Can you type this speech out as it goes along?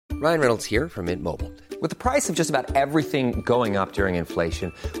Ryan Reynolds here from Mint Mobile. With the price of just about everything going up during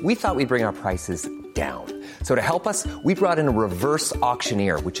inflation, we thought we'd bring our prices down. So to help us, we brought in a reverse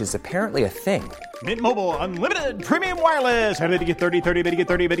auctioneer, which is apparently a thing. Mint Mobile Unlimited Premium Wireless. How to get 30, 30, bit to get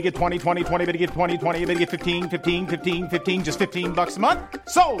 30, bit to get 20, 20, 20, bit to get 20, 20, bit to get 15, 15, 15, 15, just $15 a month?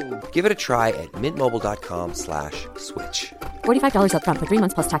 Sold! Give it a try at mintmobile.com/switch. $45 up front for 3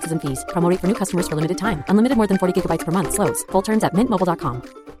 months plus taxes and fees. Promo rate for new customers for limited time. Unlimited more than 40 gigabytes per month. Slows full terms at mintmobile.com.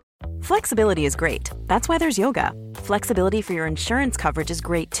 Flexibility is great. That's why there's yoga. Flexibility for your insurance coverage is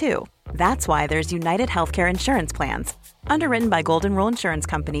great too. That's why there's United Healthcare Insurance Plans. Underwritten by Golden Rule Insurance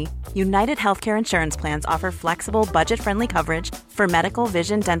Company, United Healthcare Insurance Plans offer flexible, budget-friendly coverage for medical,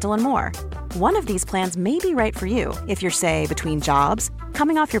 vision, dental, and more. One of these plans may be right for you if you're, say, between jobs,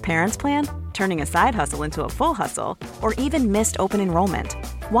 coming off your parents' plan, turning a side hustle into a full hustle, or even missed open enrollment.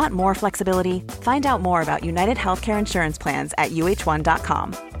 Want more flexibility? Find out more about United Healthcare Insurance Plans at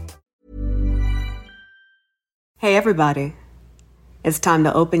uh1.com. Hey everybody, it's time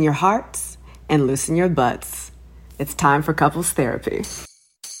to open your hearts and loosen your butts. It's time for couples therapy.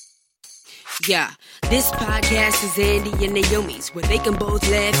 Yeah, this podcast is Andy and Naomi's, where they can both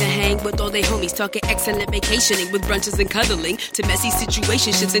laugh and hang with all their homies, talking excellent vacationing with brunches and cuddling, to messy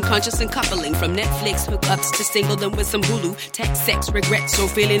situationships and conscious and coupling, from Netflix hookups to singledom with some Hulu, tech, sex, regrets, or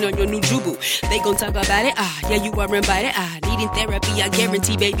feeling on your new jubu. They gon' talk about it, yeah, you are invited, needing therapy, I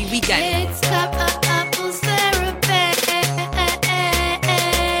guarantee, baby, we got it. It's couples therapy.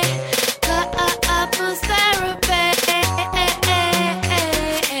 Couples therapy.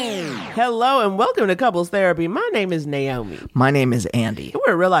 Hello and welcome to Couples Therapy. My name is Naomi. My name is Andy.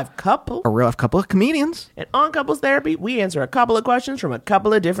 We're a real life couple. A real life couple of comedians. And on Couples Therapy, we answer a couple of questions from a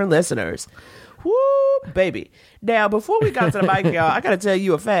couple of different listeners. Woo, baby. Now, before we got to the mic, y'all, I got to tell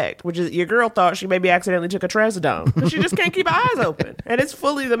you a fact, which is your girl thought she maybe accidentally took a trazodone because she just can't keep her eyes open. And it's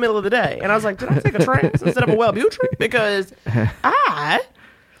fully the middle of the day. And I was like, did I take a Traz instead of a Wellbutrin? Because I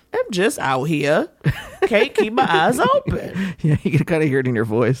am just out here, can't keep my eyes open. Yeah, you can kind of hear it in your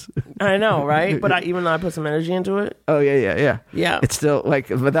voice. I know, right? But even though I put some energy into it. Oh, yeah. Yeah. It's still like,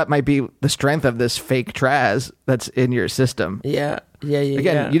 but that might be the strength of this fake Traz that's in your system. Yeah.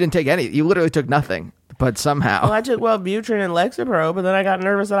 Again, you didn't take any. You literally took nothing, but somehow. Well, I took Wellbutrin and Lexapro, but then I got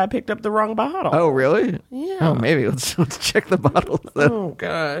nervous that I picked up the wrong bottle. Oh, really? Yeah. Oh, maybe. Let's check the bottles then. Oh,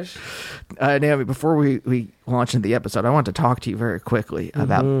 gosh. Naomi, before we launch into the episode, I want to talk to you very quickly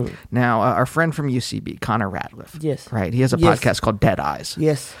about now our friend from UCB, Connor Ratliff. Yes. Right? He has a podcast called Dead Eyes.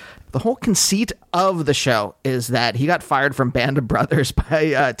 Yes. The whole conceit of the show is that he got fired from Band of Brothers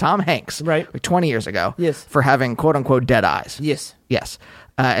by Tom Hanks, right, like 20 years ago, yes, for having quote unquote dead eyes. Yes.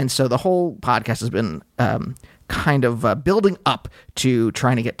 And so the whole podcast has been kind of building up to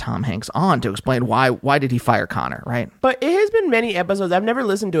trying to get Tom Hanks on to explain why did he fire Connor, right? But it has been many episodes. I've never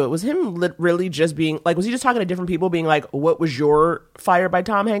listened to it. Was him really just being like, was he just talking to different people being like, what was your fired by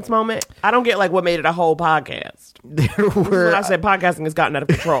Tom Hanks moment? I don't get like what made it a whole podcast. When I said podcasting has gotten out of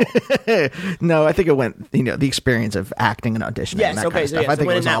control. No, I think it went, the experience of acting and auditioning. Yes, and that okay, kind of so stuff. yes, I think it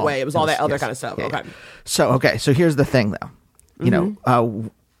went it was in that all, way. It was all that other kind of stuff. Yeah, okay. Yeah. So here's the thing though.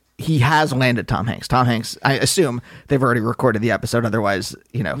 He has landed Tom Hanks. Tom Hanks, I assume they've already recorded the episode. Otherwise,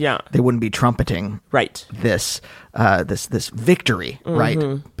 they wouldn't be trumpeting this victory, right?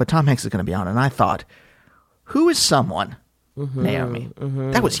 But Tom Hanks is going to be on. And I thought, who is someone, Naomi?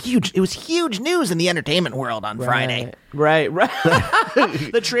 That was huge. It was huge news in the entertainment world on Friday. Right.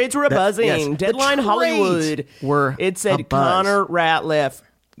 The trades were buzzing. Yes. Deadline Hollywood. It said Connor Ratliff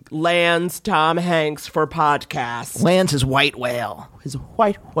lands Tom Hanks for podcast. Lands his white whale. His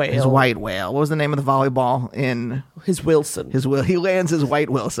white whale. His white whale. What was the name of the volleyball in? His Wilson. He lands his white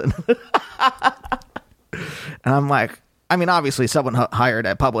Wilson. And I'm like, I mean, obviously someone hired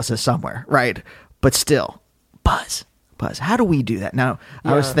a publicist somewhere, right? But still, Buzz. How do we do that? Now,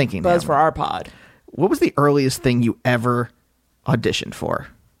 I was thinking. Buzz for our pod. What was the earliest thing you ever auditioned for?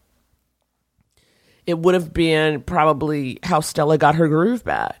 It would have been probably How Stella Got Her Groove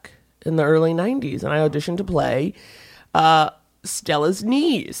Back in the early 90s. And I auditioned to play Stella's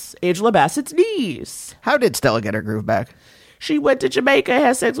niece, Angela Bassett's niece. How did Stella get her groove back? She went to Jamaica and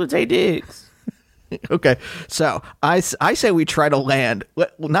had sex with Taye Diggs. Okay, so I say we try to land, well,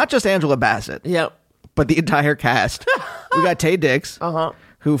 not just Angela Bassett, but the entire cast. We got Taye Diggs,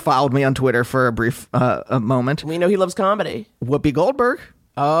 who followed me on Twitter for a brief moment. We know he loves comedy. Whoopi Goldberg.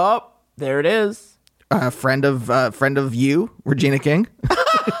 Oh, there it is. Friend of you, Regina King.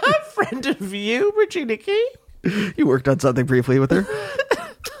 Friend of you, Regina King. You worked on something briefly with her.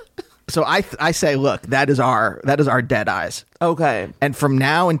 So I say, look, that is our dead eyes. Okay. And from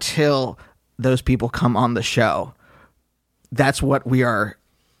now until those people come on the show, that's what we are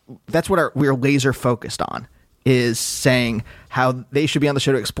that's what we're laser focused on, is saying how they should be on the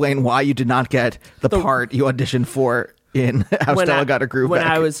show to explain why you did not get the part you auditioned for in How Stella Got Her Groove Back. When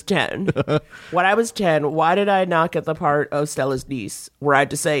I was 10. When I was 10, why did I not get the part of Stella's niece where I had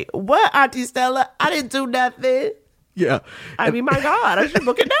to say, what, Auntie Stella? I didn't do nothing. Yeah. I mean, my God, I should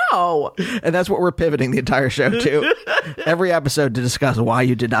book it now. And that's what we're pivoting the entire show to. Every episode to discuss why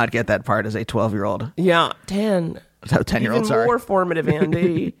you did not get that part as a 12-year-old. Yeah, 10. So 10-year-old, sorry. Even more formative,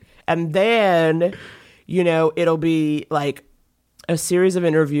 Andy. And then, it'll be like a series of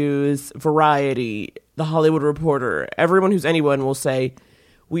interviews, Variety, The Hollywood Reporter. Everyone who's anyone will say,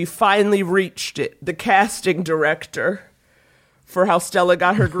 we finally reached it. The casting director for How Stella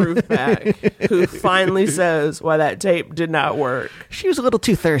Got Her Groove Back, who finally says why that tape did not work. She was a little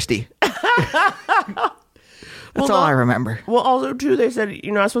too thirsty. That's all I remember. Well, also, too, they said,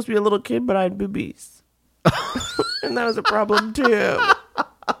 I was supposed to be a little kid, but I had boobies. And that was a problem, too.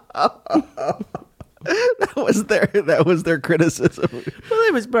 That was their criticism. Well,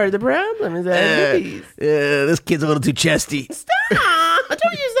 it was part of the problem. Is that boobies. This kid's a little too chesty. Stop!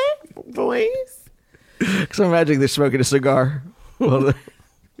 Don't use that voice. Because I'm imagining they're smoking a cigar.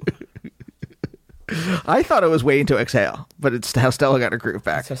 I thought it was Waiting to Exhale, but it's How Stella Got Her Groove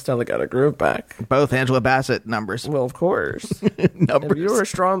Back. It's How Stella Got Her Groove Back. Both Angela Bassett numbers. Well, of course. Numbers. If you were a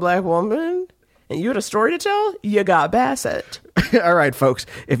strong black woman and you had a story to tell, you got Bassett. All right, folks.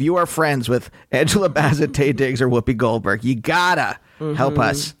 If you are friends with Angela Bassett, Taye Diggs, or Whoopi Goldberg, you gotta help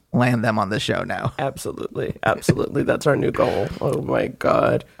us land them on the show now. Absolutely. Absolutely. That's our new goal. Oh, my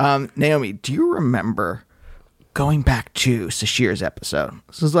God. Naomi, do you remember going back to Sashir's episode?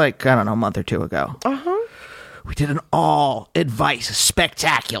 This is like, I don't know, a month or two ago. Uh-huh. We did an all-advice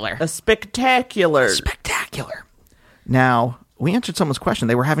spectacular. A spectacular. Spectacular. Now, we answered someone's question.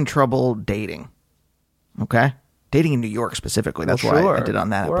 They were having trouble dating. Okay? Dating in New York specifically. That's why I did on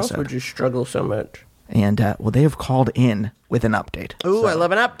that episode. Where else would you struggle so much? And, they have called in with an update. Ooh, so I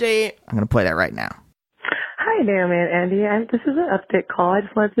love an update. I'm going to play that right now. Hi, Naomi and Andy. This is an update call. I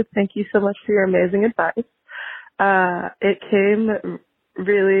just wanted to thank you so much for your amazing advice. It came at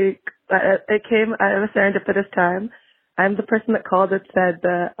a serendipitous time. I'm the person that called that said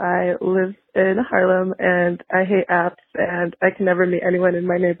that I live in Harlem and I hate apps and I can never meet anyone in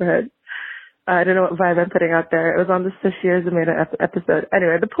my neighborhood. I don't know what vibe I'm putting out there. It was on the Sashir Zameda episode.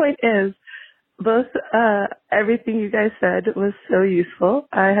 Anyway, the point is, everything you guys said was so useful.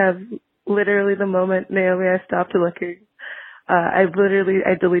 I have literally the moment, Naomi, I stopped looking. I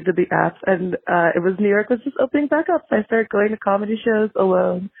deleted the apps and it was New York was just opening back up. So I started going to comedy shows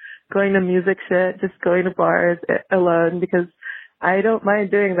alone, going to music shit, just going to bars alone because I don't mind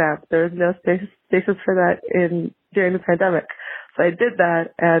doing that. There was no spaces for that during the pandemic. So I did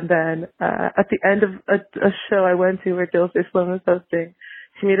that, and then at the end of a show I went to where Dilsey Sloan was hosting,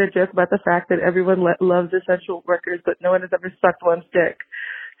 she made a joke about the fact that everyone loves essential workers, but no one has ever sucked one's dick.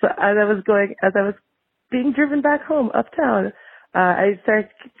 So as I was being driven back home uptown, I started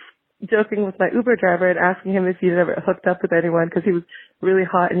joking with my Uber driver and asking him if he'd ever hooked up with anyone because he was really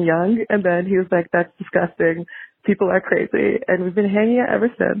hot and young. And then he was like, "That's disgusting. People are crazy." And we've been hanging out ever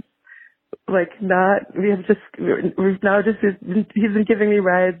since. He's been giving me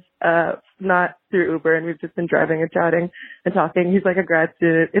rides, not through Uber, and we've just been driving and chatting and talking. He's like a grad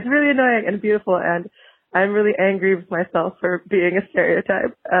student. It's really annoying and beautiful, and I'm really angry with myself for being a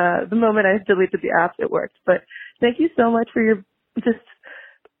stereotype. The moment I deleted the apps, it worked. But thank you so much for your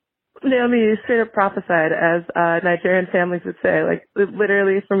Naomi, you straight up prophesied, as Nigerian families would say, like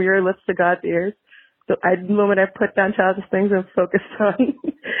literally from your lips to God's ears. So the moment I put down childish things and focused on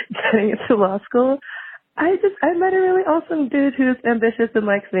getting into law school, I met a really awesome dude who's ambitious and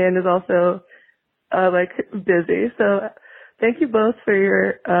likes me and is also busy. So thank you both for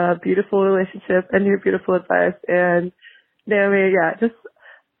your beautiful relationship and your beautiful advice. And Naomi, yeah, just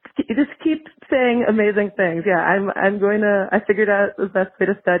keep saying amazing things. Yeah, I figured out the best way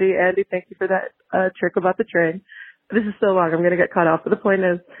to study. Andy, thank you for that trick about the train. This is so long, I'm going to get cut off. But the point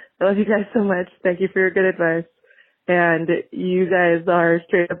is, I love you guys so much. Thank you for your good advice. And you guys are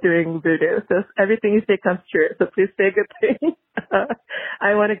straight up doing voodoo. So everything you say comes true. So please say good things.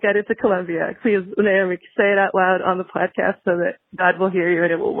 I want to get into Columbia. Please, Naomi, say it out loud on the podcast so that God will hear you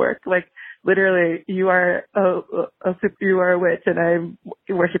and it will work. Like, literally, you are a witch and I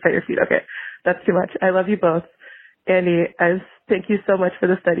worship at your feet. Okay, that's too much. I love you both. Andy, thank you so much for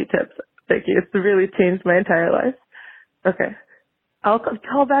the study tips. Thank you. It's really changed my entire life. Okay. I'll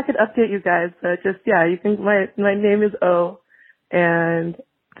call back and update you guys. So you can, my name is O, and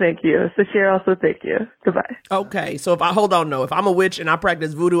thank you. Sashir, also thank you. Goodbye. Okay, so if I'm a witch and I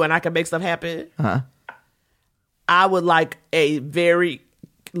practice voodoo and I can make stuff happen, I would like a very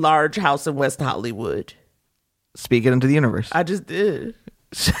large house in West Hollywood. Speak it into the universe. I just did.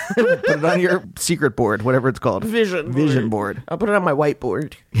 Put it on your secret board, whatever it's called. Vision board. I'll put it on my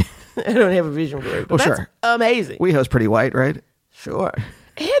whiteboard. I don't have a vision board. But that's amazing. WeHo's pretty white, right? Sure.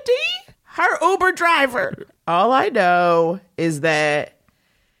 Andy, her Uber driver. All I know is that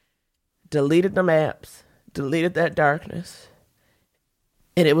deleted the maps, deleted that darkness.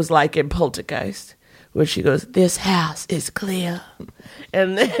 And it was like in Poltergeist, where she goes, this house is clear.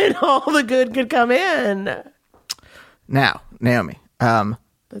 And then all the good could come in. Now, Naomi.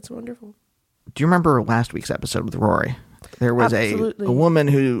 That's wonderful. Do you remember last week's episode with Rory? There was a woman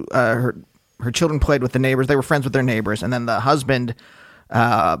who, her children played with the neighbors. They were friends with their neighbors. And then the husband,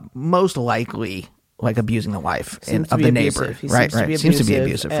 most likely, like abusing the wife of the neighbor. Right. Seems to be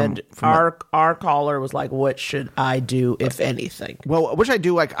abusive. And our caller was like, what should I do, if anything? Well, which I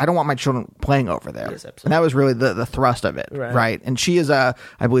do, like, I don't want my children playing over there. Yes, and that was really the thrust of it. Right. And she is I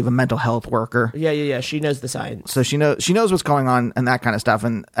believe, a mental health worker. Yeah. She knows the science. So she knows what's going on and that kind of stuff.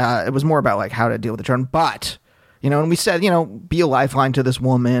 And it was more about like how to deal with the children. But, and we said, be a lifeline to this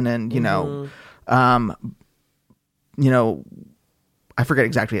woman and, I forget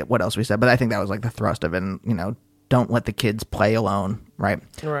exactly what else we said, but I think that was like the thrust of it. And, don't let the kids play alone. Right.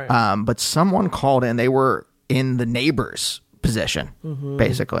 But someone called in, they were in the neighbor's position,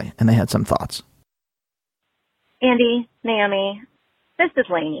 basically, and they had some thoughts. Andy, Naomi, this is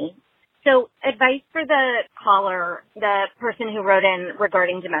Lainey. So advice for the caller, the person who wrote in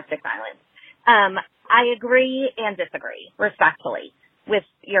regarding domestic violence. I agree and disagree respectfully with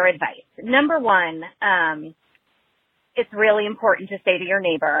your advice. Number one, it's really important to say to your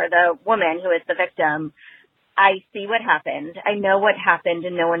neighbor, the woman who is the victim, I see what happened. I know what happened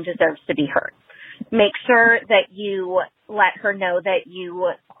and no one deserves to be hurt. Make sure that you let her know that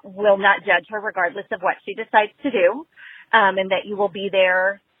you will not judge her regardless of what she decides to do, and that you will be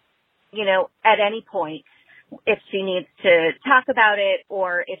there, at any point if she needs to talk about it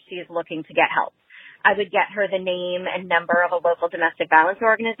or if she is looking to get help. I would get her the name and number of a local domestic violence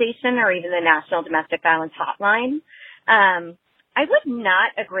organization or even the National Domestic Violence Hotline. I would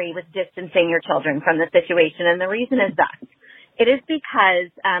not agree with distancing your children from the situation, and the reason is that it is because,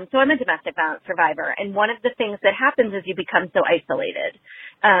 so I'm a domestic violence survivor, and one of the things that happens is you become so isolated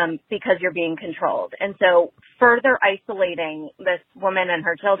because you're being controlled. And so further isolating this woman and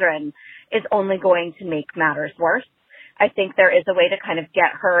her children is only going to make matters worse. I think there is a way to kind of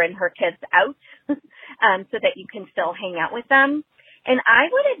get her and her kids out so that you can still hang out with them. And I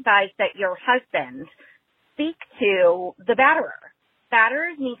would advise that your husband speak to the batterer.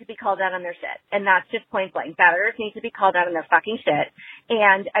 Batterers need to be called out on their shit. And that's just point blank. Batterers need to be called out on their fucking shit.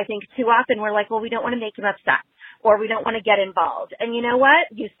 And I think too often we're like, well, we don't want to make him upset or we don't want to get involved. And you know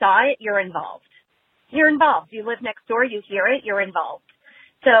what? You saw it. You're involved. You're involved. You live next door. You hear it. You're involved.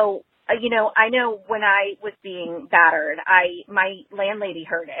 So, I know when I was being battered, my landlady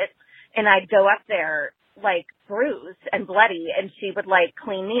heard it and I'd go up there like bruised and bloody and she would like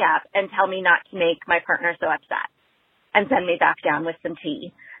clean me up and tell me not to make my partner so upset and send me back down with some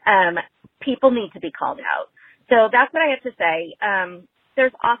tea. People need to be called out. So that's what I have to say.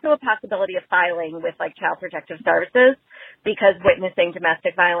 There's also a possibility of filing with like Child Protective Services because witnessing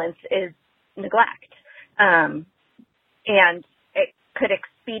domestic violence is neglect. And it could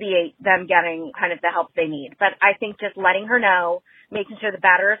expedite them getting kind of the help they need. But I think just letting her know, making sure the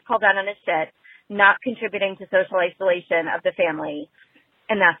batterer is called out on his shit, not contributing to social isolation of the family,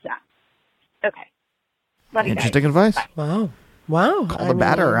 and that's that. Okay. Love you guys. Interesting advice. Bye. Wow. Call the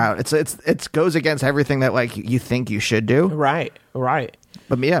batterer out. It goes against everything that like you think you should do. Right.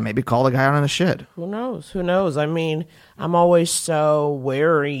 But yeah, maybe call the guy out on his shit. Who knows? I mean, I'm always so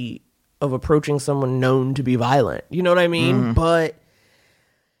wary of approaching someone known to be violent. You know what I mean? Mm-hmm. But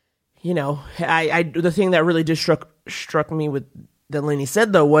I the thing that really just struck me with that Lenny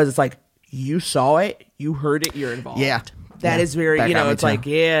said though was it's like you saw it, you heard it, you're involved. Yeah. That is very it's like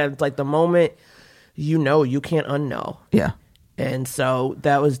it's like the moment you can't unknow. Yeah. And so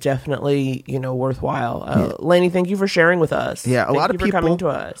that was definitely, worthwhile. Lainey, thank you for sharing with us. Yeah, a lot of people coming to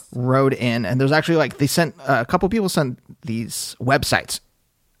us. Wrote in, and there's actually they sent a couple people sent these websites.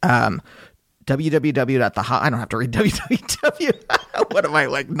 www.thehot. I don't have to read www. What am I,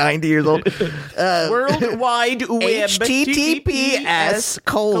 like 90 years old? World Wide Web. HTTPS :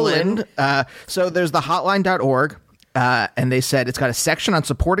 so there's the hotline.org. And they said it's got a section on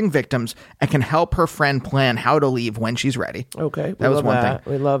supporting victims and can help her friend plan how to leave when she's ready. Okay. That was one thing.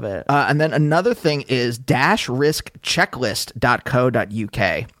 We love it. And then another thing is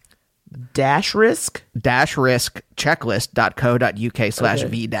 -riskchecklist.co.uk. Dash risk? -riskchecklist.co.uk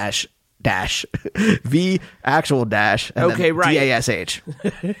 /v dash V actual dash and okay, right. DASH.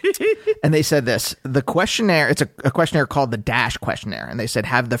 And they said this, the questionnaire, it's a questionnaire called the Dash questionnaire, and they said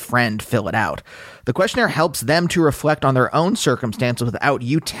have the friend fill it out. The questionnaire helps them to reflect on their own circumstances without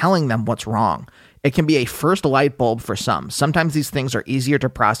you telling them what's wrong. It can be a first light bulb for some. Sometimes these things are easier to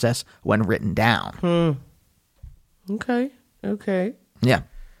process when written down. Okay. Yeah.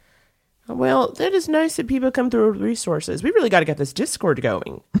 Well, that is nice that people come through with resources. We really got to get this Discord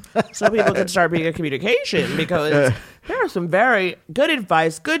going so people can start being in communication, because there are some very good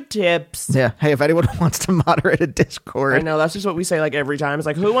advice, good tips. Yeah. Hey, if anyone wants to moderate a Discord. I know, that's just what we say like every time. It's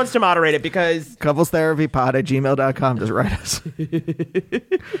like, who wants to moderate it? Because couplestherapypod@gmail.com. Just write us.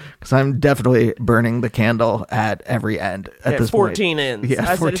 Because I'm definitely burning the candle at every end at this 14 point. ends.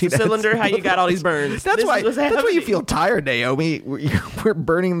 Yeah, I 14 said, it's a cylinder. How you got all these burns? That's why you feel tired, Naomi. We're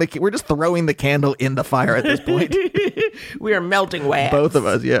burning we're just throwing the candle in the fire at this point. We are melting wax. Both of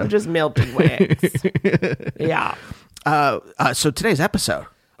us, yeah. We're just melting wax. Yeah. So today's episode.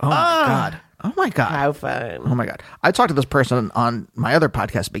 Oh my god. How fun. Oh my god. I talked to this person on my other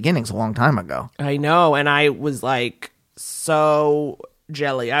podcast, Beginnings, a long time ago. I know, and I was like so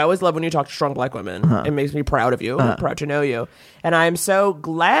jelly. I always love when you talk to strong Black women. It makes me proud of you. I'm proud to know you. And I'm so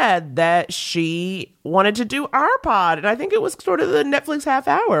glad that she wanted to do our pod. And I think it was sort of the Netflix half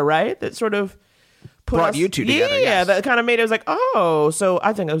hour, right? That sort of brought you two together. Yeah, that kind of made it was like, oh, so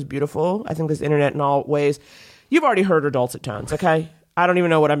I think it was beautiful. I think this internet in all ways. You've already heard her dulcet tones, okay? I don't even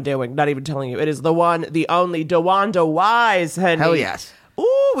know what I'm doing. Not even telling you. It is the one, the only DeWanda Wise, honey. Hell yes.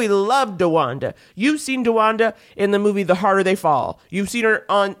 Ooh, we love DeWanda. You've seen DeWanda in the movie The Harder They Fall. You've seen her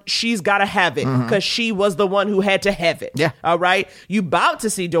on She's Gotta Have It, because she was the one who had to have it. Yeah. All right? You about to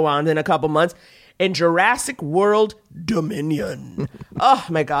see DeWanda in a couple months in Jurassic World Dominion. Oh,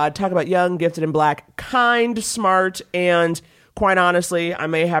 my God. Talk about young, gifted, and Black. Kind, smart, and quite honestly, I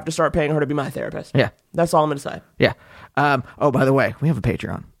may have to start paying her to be my therapist. Yeah. That's all I'm going to say. Yeah. Oh, by the way, we have a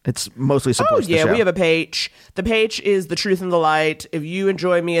Patreon. It's mostly supports the show. We have a page. The page is The Truth and the Light. If you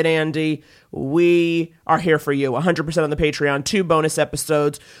enjoy me and Andy, we are here for you. 100% on the Patreon. 2 bonus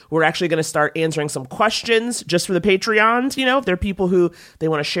episodes. We're actually going to start answering some questions just for the Patreons. You know, if there are people who they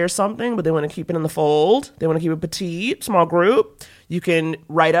want to share something, but they want to keep it in the fold. They want to keep it petite, small group. You can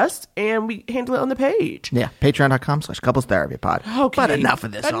write us, and we handle it on the page. Yeah, patreon.com/couplestherapypod. Okay. But enough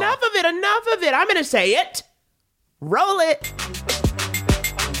of this. Enough of it. I'm going to say it. Roll it.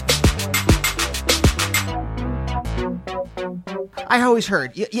 I always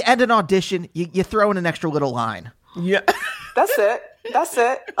heard you end an audition, you throw in an extra little line. Yeah. That's it.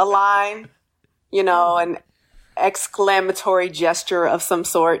 A line, an exclamatory gesture of some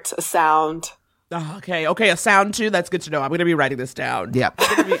sort, a sound. Oh, okay, a sound too? That's good to know. I'm going to be writing this down. Yeah.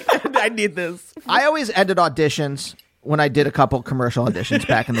 I need this. I always ended auditions when I did a couple commercial auditions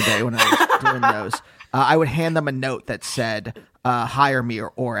back in the day when I was doing those. I would hand them a note that said, hire me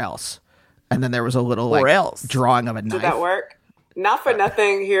or else. And then there was a little drawing of a knife. Did that work? Not for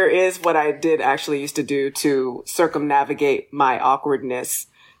nothing, here is what I did actually used to do to circumnavigate my awkwardness.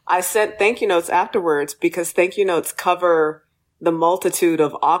 I sent thank you notes afterwards because thank you notes cover the multitude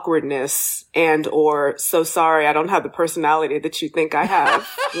of awkwardness and or so sorry I don't have the personality that you think I have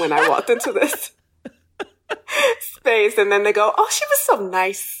when I walked into this space. And then they go, oh, she was so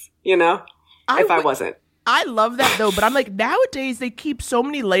nice, I wasn't. I love that though, but I'm like, nowadays they keep so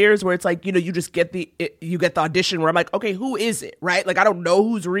many layers where it's like, you just get the audition where I'm like, okay, who is it? Right? Like, I don't know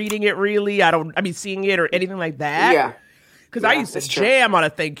who's reading it really. Seeing it or anything like that. Yeah. Because I used to jam on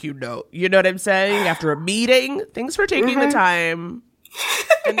a thank you note. You know what I'm saying? After a meeting, thanks for taking the time.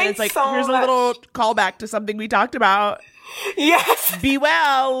 And then it's like, so here's a little callback to something we talked about. Yes. Be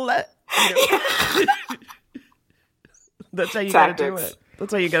well. That's how you got to do it.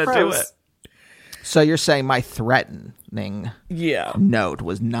 That's how you got to do it. So you're saying my threatening note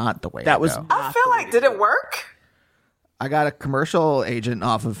was not the way that to was. go. I feel like, did it work? I got a commercial agent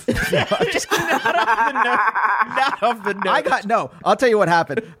off of. Not off the note. I'll tell you what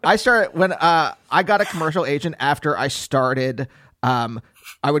happened. I started when I got a commercial agent after I started.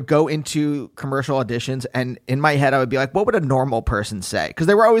 I would go into commercial auditions, and in my head, I would be like, "What would a normal person say?" Because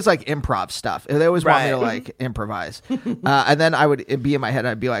they were always like improv stuff. They always want me to like improvise, and then it'd be in my head.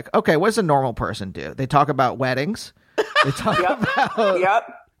 I'd be like, "Okay, what does a normal person do?" They talk about weddings. They talk about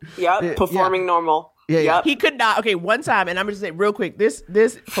performing normal. Yeah. He could not. Okay, one time, and I'm going to say real quick, this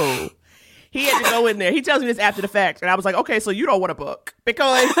fool, he had to go in there. He tells me this after the fact, and I was like, okay, so you don't want a book.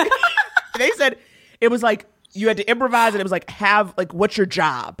 Because they said it was like, you had to improvise, and it was like, what's your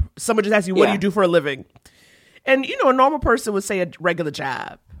job? Someone just asked you, what do you do for a living? And, a normal person would say a regular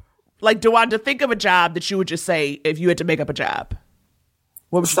job. Like, DeWanda, think of a job that you would just say if you had to make up a job.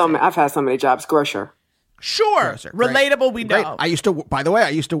 I've had so many jobs. Grocer. Sure. Relatable, we know. Right. By the way, I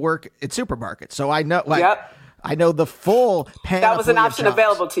used to work at supermarkets, so I know, I know the full panoply. That was an option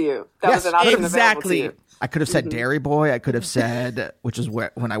available to you. Exactly. I could have said Dairy Boy. I could have said, which is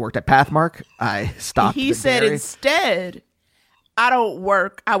when I worked at Pathmark, I stopped. He said dairy. Instead, I don't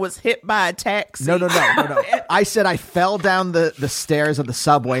work. I was hit by a taxi. No. I said I fell down the stairs of the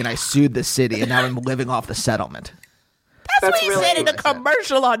subway and I sued the city, and now I'm living off the settlement. That's what he said in the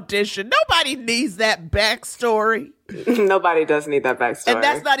commercial audition. Nobody needs that backstory. Nobody does need that backstory. And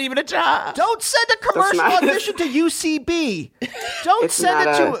that's not even a job. Don't send a commercial audition to UCB. Don't send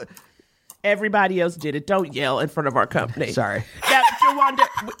it to... Everybody else did it. Don't yell in front of our company. Sorry. Now, Jawanda,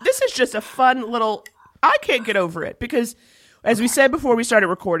 this is just a fun little... I can't get over it because, as we said before we started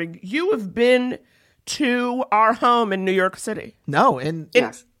recording, you have been to our home in New York City. No, in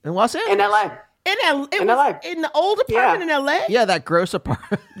Los Angeles. In L.A. In LA. In the old apartment in LA? Yeah, that gross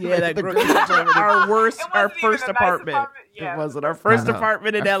apartment. Yeah, that gross apartment. Our first apartment. Yeah. It wasn't our first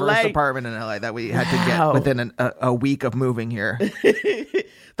apartment in LA. First apartment in LA that we had to get within a week of moving here.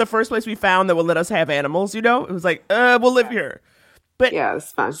 The first place we found that would let us have animals, it was like, we'll live here. But yeah,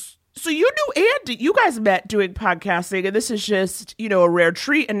 it's fun. So you knew Andy. You guys met doing podcasting, and this is just, a rare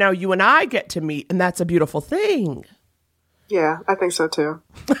treat. And now you and I get to meet, and that's a beautiful thing. Yeah, I think so too.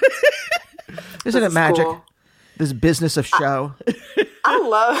 Isn't it magic? Cool. This business of show. I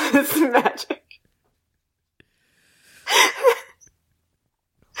love this magic.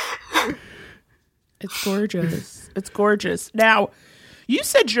 It's gorgeous. It's gorgeous. Now, you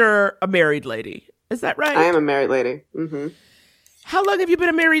said you're a married lady. Is that right? I am a married lady. Mm-hmm. How long have you been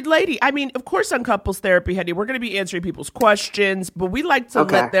a married lady? I mean, of course, on Couples Therapy, Hetty, we're going to be answering people's questions, but we like to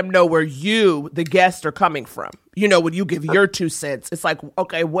let them know where you, the guest, are coming from. When you give your 2 cents, it's like,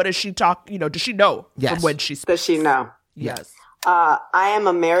 okay, what does she talk? Does she know from when she speaks? Does she know? Yes. I am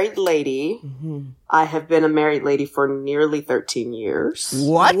a married lady. Mm-hmm. I have been a married lady for nearly 13 years.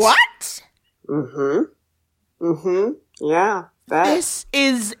 What? Mm-hmm. Mm-hmm. Yeah. This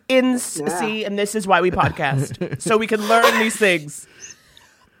is see, and this is why we podcast, so we can learn these things.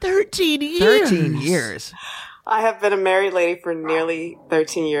 13 years. 13 years. I have been a married lady for nearly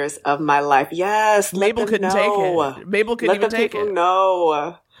 13 years of my life. Yes, Mabel couldn't take it. Mabel couldn't even take it. Let the people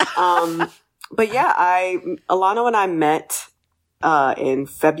know. But yeah, Alano and I met in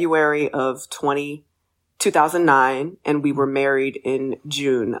February of 2009, and we were married in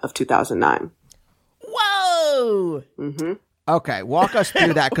June of 2009. Whoa! Mm-hmm. Okay, walk us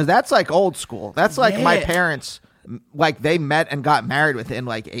through that, because that's like old school. That's like my parents, they met and got married within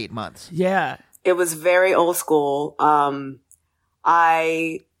 8 months. Yeah. It was very old school.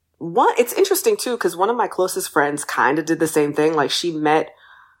 It's interesting too, because one of my closest friends kind of did the same thing. She met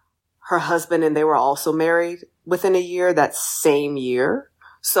her husband and they were also married within a year, that same year.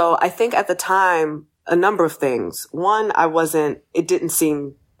 So I think at the time, a number of things. One, it didn't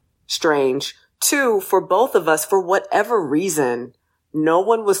seem strange. Two, for both of us, for whatever reason, no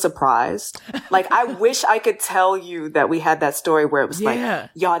one was surprised. I wish I could tell you that we had that story where it was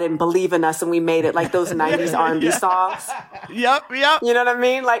y'all didn't believe in us and we made it, like those 90s R&B songs. Yep. You know what I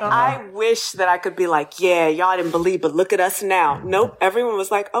mean? I wish that I could be yeah, y'all didn't believe, but look at us now. Nope. Everyone was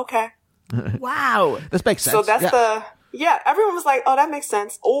like, okay. Wow. This makes sense. So that's everyone was like, oh, that makes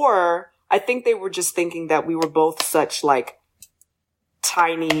sense. Or I think they were just thinking that we were both such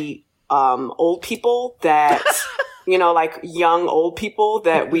tiny old people that, young old people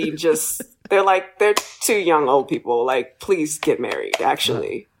that we just, they're too young old people. Please get married,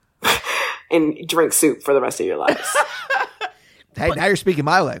 actually, and drink soup for the rest of your lives. Hey, now you're speaking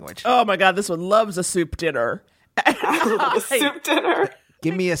my language. Oh my God, this one loves a soup dinner. I love a soup dinner.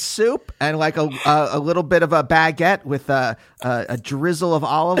 Give me a soup and a little bit of a baguette with a drizzle of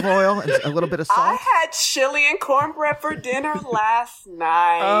olive oil and a little bit of salt. I had chili and cornbread for dinner last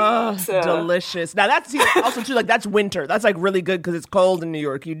night. Oh, delicious. Now that's also too that's winter. That's really good because it's cold in New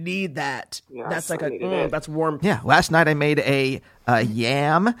York. You need that. Yes, that's that's warm. Yeah. Last night I made a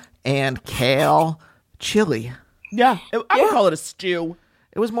yam and kale chili. Yeah, I would call it a stew.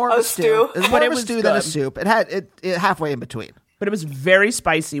 It was more of a stew. It was more of a stew than a soup. It had it halfway in between. But it was very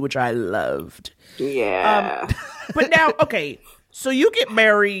spicy, which I loved. Yeah. But now, okay, so you get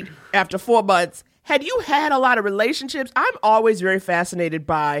married after 4 months. Had you had a lot of relationships? I'm always very fascinated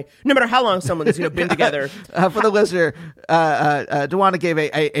by, no matter how long someone's been together. For the listener, Dawanda gave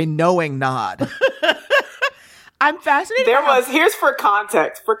a knowing nod. I'm fascinated. Here's for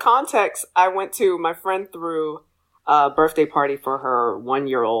context. For context, my friend threw a birthday party for her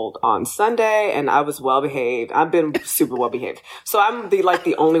 1-year-old on Sunday, and I was well behaved. I've been super well behaved. So I'm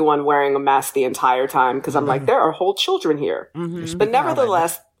the only one wearing a mask the entire time because I'm like, there are whole children here. Mm-hmm. But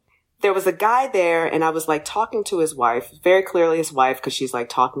nevertheless, there was a guy there, and I was like talking to his wife, very clearly his wife, because she's like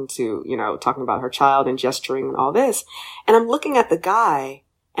talking about her child and gesturing and all this. And I'm looking at the guy,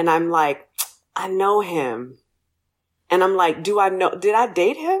 and I'm like, I know him. And I'm like, did I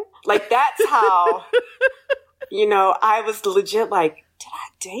date him? Like, that's how, I was legit like, did I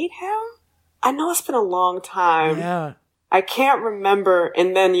date him? I know it's been a long time. Yeah. I can't remember.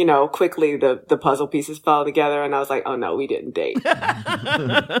 And then, quickly the puzzle pieces fell together and I was like, oh no, we didn't date.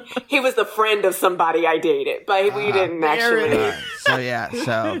 He was the friend of somebody I dated, but we didn't actually.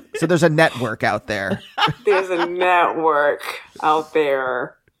 So there's a network out there. There's a network out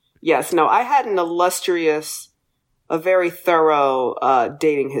there. Yes. No, I had an illustrious, a very thorough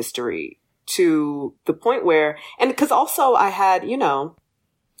dating history to the point where, and because also I had,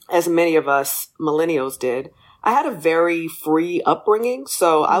 as many of us millennials did, I had a very free upbringing.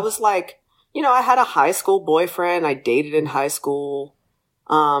 So I was like, I had a high school boyfriend. I dated in high school.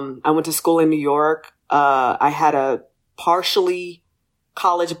 I went to school in New York. I had a partially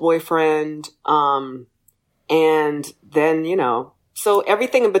college boyfriend. And then, so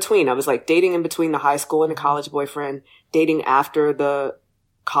everything in between. I was like dating in between the high school and the college boyfriend, dating after the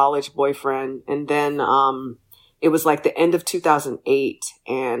college boyfriend. And then, it was like the end of 2008.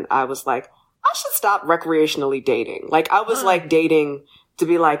 And I was like, I should stop recreationally dating. Like, I was like dating to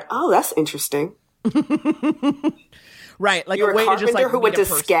be like, oh, that's interesting. Right. Like, you're a way carpenter to just, who went to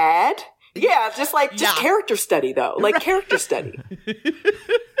SCAD. Yeah. Just character study though. Like character study.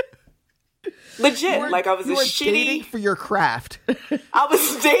 Legit. Like I was a shitty. Dating for your craft. I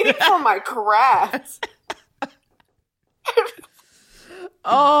was dating for my craft.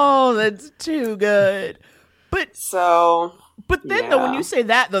 Oh, that's too good. But then though, when you say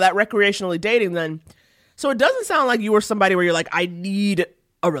that though, that recreationally dating, then, so it doesn't sound like you were somebody where you're like, I need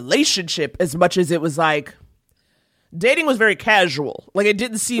a relationship as much as it was like, dating was very casual. Like it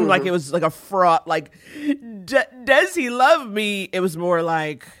didn't seem like it was like a fraught, like, does he love me? It was more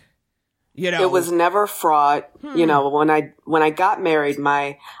like, it was never fraught. When I got married,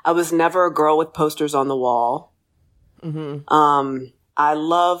 I was never a girl with posters on the wall. Mm-hmm. I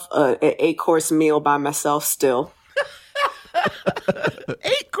love an 8-course meal by myself still.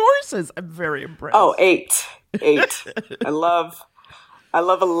 8 courses. I'm very impressed. Oh, 8. I love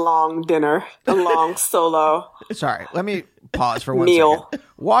a long dinner, a long solo. Sorry, let me pause for one second.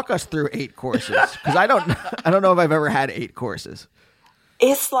 Walk us through 8 courses, because I don't know if I've ever had 8 courses.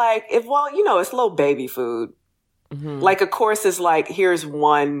 It's like, it's little baby food. Mm-hmm. Like a course is like, here's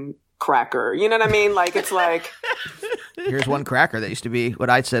one cracker. You know what I mean? Like it's like, here's one cracker. That used to be what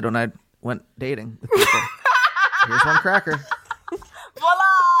I said when I went dating with people. Here's one cracker. Voila!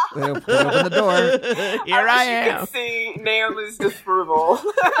 They open the door. Here I am. You can see Naomi's disapproval.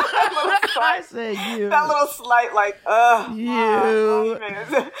 I said you. That little slight, like, you.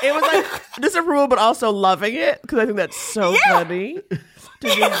 It was like disapproval, but also loving it, because I think that's so funny. To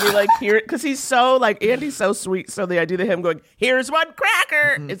just be like, here, because he's so, like, Andy's so sweet, so the idea of him going, here's one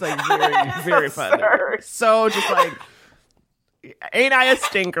cracker, it's like very, very funny. Absurd. So just like, ain't I a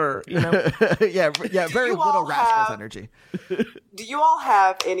stinker, yeah, very little Rascals energy. Do you all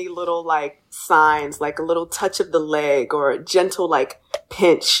have any little, like, signs, like a little touch of the leg or a gentle, like,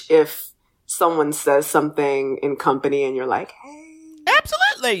 pinch if someone says something in company and you're like, hey?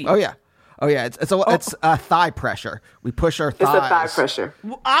 Absolutely. Oh, yeah. It's thigh pressure. We push our thighs. It's a thigh pressure.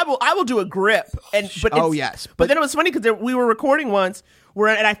 I will do a grip. Yes. But then it was funny because we were recording once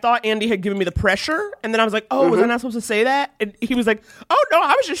and I thought Andy had given me the pressure, and then I was like, oh, was I not supposed to say that? And he was like, oh no,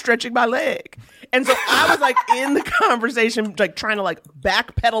 I was just stretching my leg. And so I was like in the conversation, like trying to like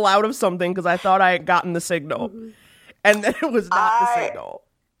backpedal out of something because I thought I had gotten the signal, and then it was not the signal.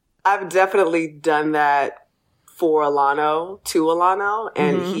 I've definitely done that for to Alano,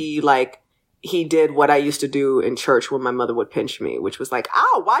 and he did what I used to do in church when my mother would pinch me, which was like,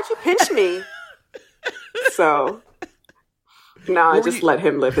 ow, why'd you pinch me? So, no, I just let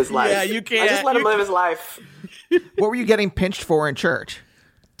him live his life. Yeah, you can't. I just let him live his life. What were you getting pinched for in church?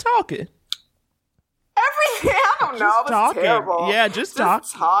 Talking. Everything. I don't know. It was talking. terrible. Yeah, just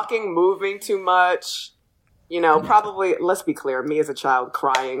talking, moving too much. Probably, let's be clear, me as a child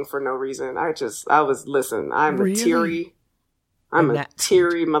crying for no reason. Listen, I'm a teary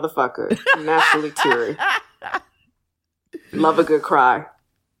motherfucker. I'm naturally teary. Love a good cry.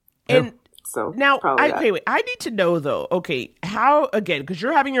 And so now, I need to know though, okay, how, again, because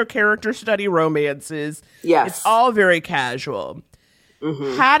you're having your character study romances. Yes. It's all very casual.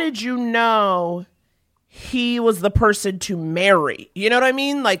 Mm-hmm. How did you know he was the person to marry. You know what I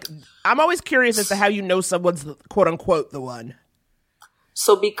mean? Like, I'm always curious as to how you know someone's the, quote unquote the one.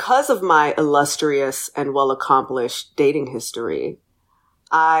 So because of my illustrious and well-accomplished dating history,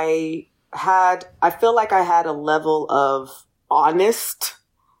 I feel like I had a level of honest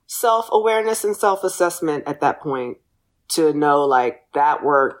self-awareness and self-assessment at that point to know, like, that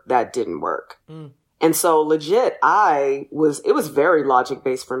worked, that didn't work. And so legit, it was very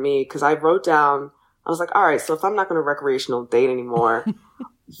logic-based for me, because I wrote down, I was like, all right, so if I'm not going to recreational date anymore,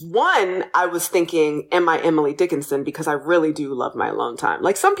 one, I was thinking, am I Emily Dickinson? Because I really do love my alone time.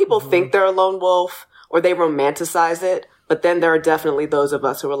 Like, some people think they're a lone wolf or they romanticize it, but then there are definitely those of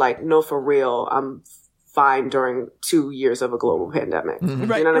us who are like, no, for real, I'm fine during 2 years of a global pandemic.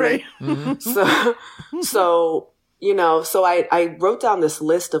 Right, you know what right. I mean? So, you know, so I wrote down this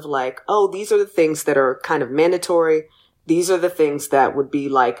list of like, oh, these are the things that are kind of mandatory. These are the things that would be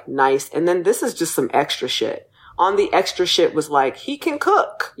like nice. And then this is just some extra shit. On the extra shit was like, he can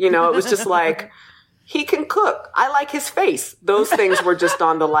cook. You know, it was just like, he can cook. I like his face. Those things were just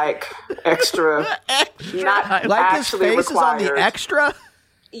on the like extra. Not like actually his face required. is on the extra?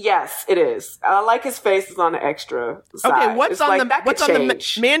 Yes, it is. I like his face is on the extra side. Okay, what's It's on like, the that what's could on the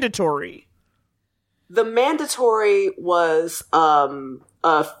change. mandatory? The mandatory was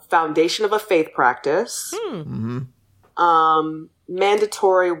a foundation of a faith practice.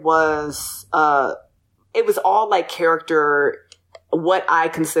 Mandatory was it was all like character, what I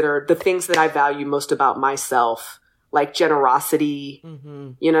consider the things that I value most about myself, like generosity.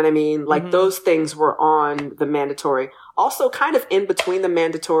 You know what I mean? Like those things were on the mandatory. Also, kind of in between the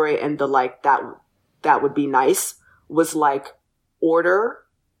mandatory and the like that would be nice was like order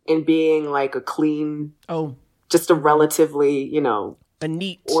and being like a clean, just a relatively, you know, a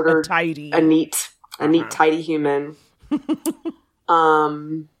neat, ordered, tidy, a neat, tidy human.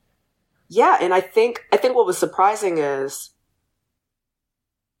 Yeah, and I think what was surprising is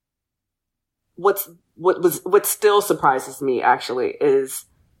what still surprises me actually is,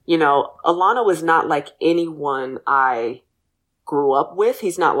 you know, Alana was not like anyone I grew up with.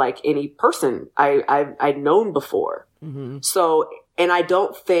 He's not like any person I'd known before. So, and I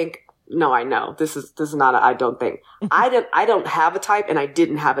don't think, no, I know this is not I don't think I don't have a type, and I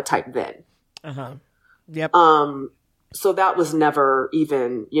didn't have a type then. Yep. So that was never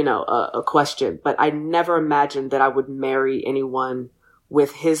even, you know, a question, but I never imagined that I would marry anyone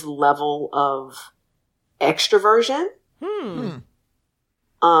with his level of extroversion.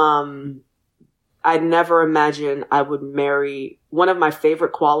 I never imagined I would marry one of my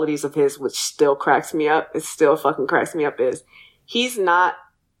favorite qualities of his, which still cracks me up. It still fucking cracks me up is he's not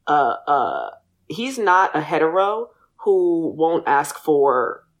a hetero who won't ask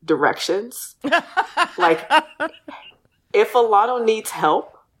for directions. Like, if Alana needs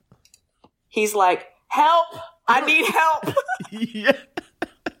help, he's like, help! I need help! Yeah.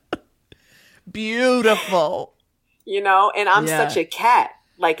 Beautiful. You know, and I'm such a cat.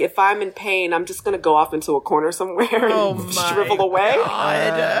 Like, if I'm in pain, I'm just going to go off into a corner somewhere and shrivel away.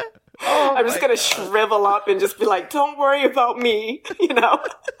 I'm just going to shrivel up and just be like, don't worry about me, you know?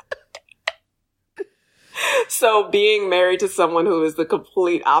 So being married to someone who is the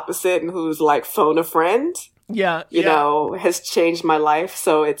complete opposite and who's like phone a friend, you know, has changed my life.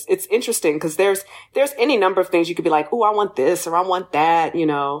 So it's interesting because there's any number of things you could be like, oh, I want this or I want that, you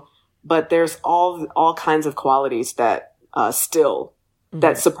know, but there's all kinds of qualities that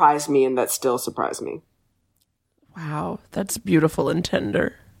that surprised me and that still surprise me. Wow, that's beautiful and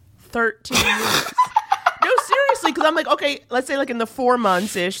tender. 13 years. No, seriously, because I'm like, okay, let's say like in the 4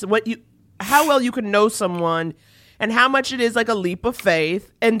 months ish, how well you can know someone and how much it is like a leap of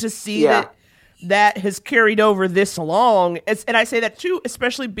faith, and to see that has carried over this long. And I say that too,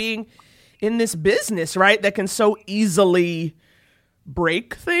 especially being in this business, right? That can so easily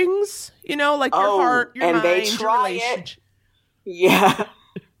break things, you know, like your heart, your mind, they try your relationship. it. Yeah.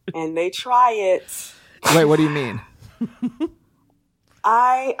 And they try it. Wait, what do you mean?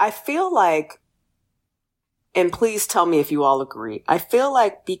 I feel like, and please tell me if you all agree, I feel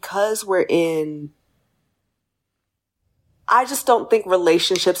like because I just don't think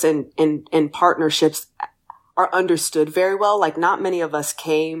relationships and partnerships are understood very well. Like, not many of us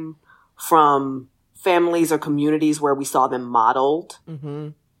came from families or communities where we saw them modeled.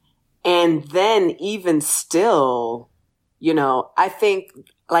 And then even still, you know, I think,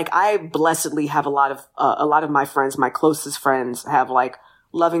 like, I blessedly have a lot of my friends, my closest friends, have like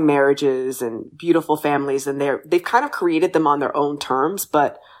loving marriages and beautiful families, and they've kind of created them on their own terms.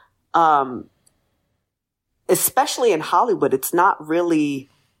 But especially in Hollywood, it's not really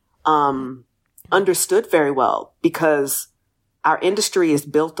understood very well because our industry is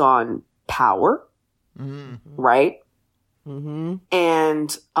built on power right?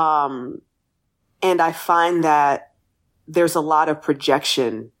 And I find that there's a lot of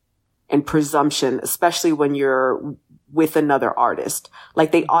projection and presumption, especially when you're with another artist.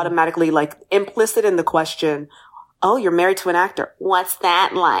 Like they automatically, like implicit in the question, oh, you're married to an actor. What's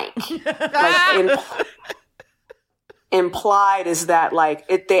that like? Like implied is that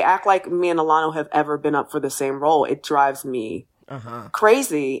like they act like me and Alano have ever been up for the same role. It drives me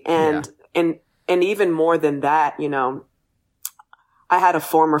crazy. And even more than that, you know, I had a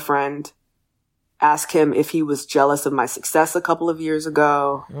former friend ask him if he was jealous of my success a couple of years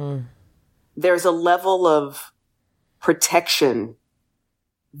ago. There's a level of protection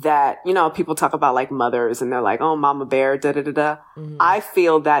that, you know, people talk about like mothers and they're like, oh, mama bear, da da da da. I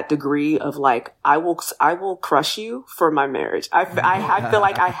feel that degree of like, I will crush you for my marriage. I feel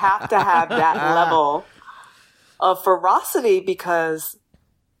like I have to have that level of ferocity because,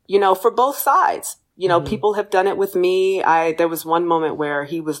 you know, for both sides, you know, people have done it with me. There was one moment where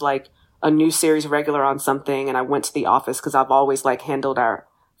he was like a new series regular on something and I went to the office because I've always like handled our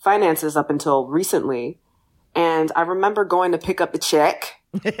finances up until recently. And I remember going to pick up the check,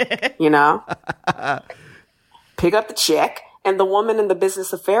 you know, pick up the check. And the woman in the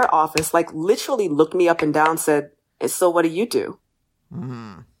business affair office, like literally looked me up and down, said, so what do you do?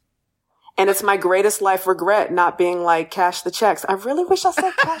 And it's my greatest life regret not being like, cash the checks. I really wish I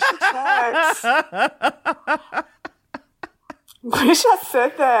said cash the checks. Wish I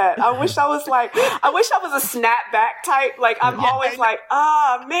said that. I wish I was a snapback type. Like I'm always like,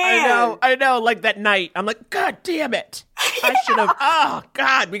 oh man. I know. Like that night, I'm like, God damn it. I should have. Oh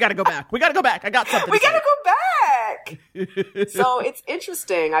God, we got to go back. I got something. We got to go back. So it's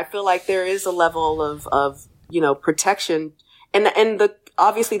interesting. I feel like there is a level of you know, protection, and the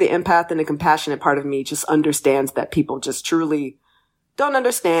obviously the empath and the compassionate part of me just understands that people just truly don't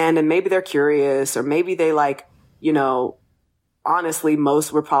understand, and maybe they're curious, or maybe they like, you know. Honestly,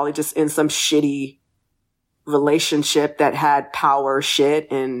 most were probably just in some shitty relationship that had power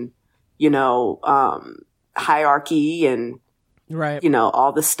shit and, you know, hierarchy and, you know,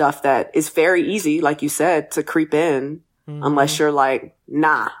 all the stuff that is very easy, like you said, to creep in unless you're like,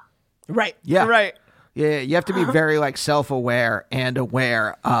 nah. Right. Yeah. Right. Yeah, you have to be very like self-aware and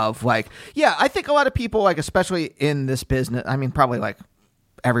aware of like, I think a lot of people like, especially in this business, I mean, probably like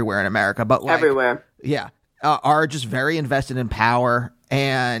everywhere in America, but like everywhere. Yeah. Are just very invested in power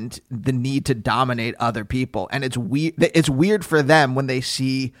and the need to dominate other people. And it's weird for them when they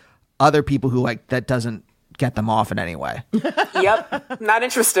see other people who like that doesn't get them off in any way. Yep. Not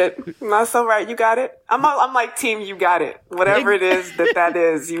interested. That's all right. You got it. I'm like team, you got it. Whatever it is that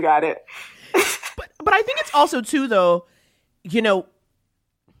is, you got it. But I think it's also too, though, you know,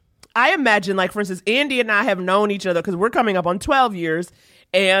 I imagine like, for instance, Andy and I have known each other because we're coming up on 12 years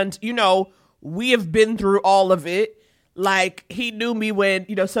and, you know, we have been through all of it. Like, he knew me when,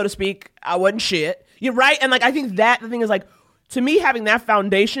 you know, so to speak, I wasn't shit. You're right. And like, I think that the thing is like, to me, having that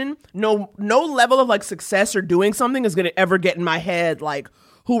foundation, no level of like success or doing something is going to ever get in my head. Like,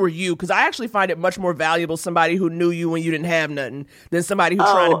 who are you? Because I actually find it much more valuable somebody who knew you when you didn't have nothing than somebody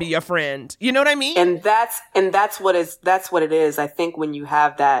who's trying to be your friend. You know what I mean? And that's what it is. I think when you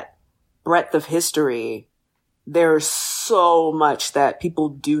have that breadth of history, there's so much that people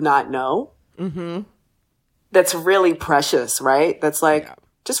do not know. That's really precious, right? That's like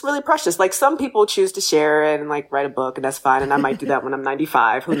just really precious. Like some people choose to share it and like write a book, and that's fine. And I might do that when I'm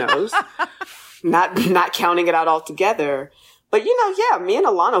 95. Who knows? Not counting it out altogether. But you know, me and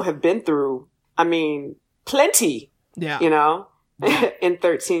Alano have been through, I mean, plenty. Yeah. You know, in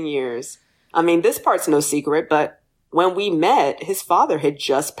 13 years. I mean, this part's no secret, but when we met, his father had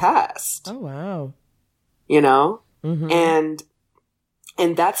just passed. Oh wow. You know,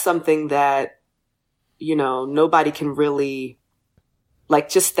 and that's something that, you know, nobody can really, like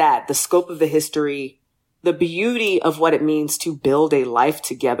just that, the scope of the history, the beauty of what it means to build a life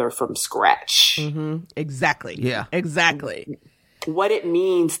together from scratch. Exactly. Yeah. Exactly. What it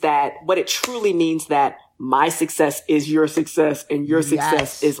truly means that my success is your success and your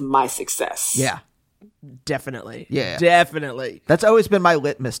success is my success. Yeah. Definitely. Yeah. Definitely. That's always been my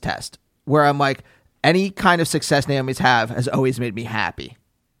litmus test where I'm like, any kind of success Naomi's have has always made me happy.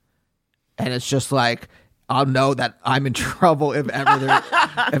 And it's just like, I'll know that I'm in trouble if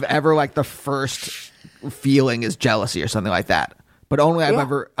ever like the first feeling is jealousy or something like that. But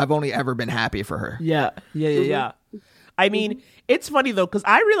I've only ever been happy for her. Yeah. I mean, it's funny though, because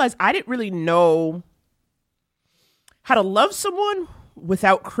I realized I didn't really know how to love someone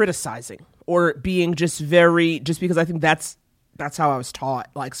without criticizing or being just because I think that's how I was taught.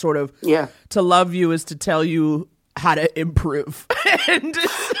 Like sort of to love you is to tell you how to improve. And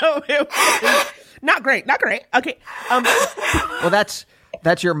so Not great. Okay. Well, that's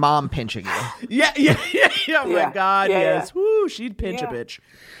your mom pinching you. Yeah. Oh my God, yes. Woo, she'd pinch a bitch.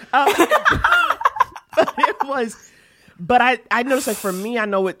 It was, but I noticed, like, for me, I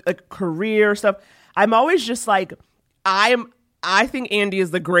know with like career stuff, I'm always just like, I think Andy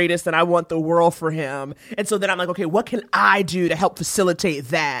is the greatest and I want the world for him. And so then I'm like, okay, what can I do to help facilitate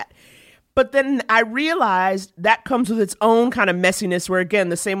that? But then I realized that comes with its own kind of messiness where, again,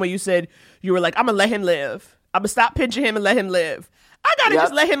 the same way you said, you were like, I'm going to let him live. I'm going to stop pinching him and let him live. I got to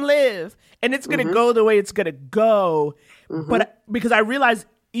just let him live. And it's going to go the way it's going to go. But because I realized,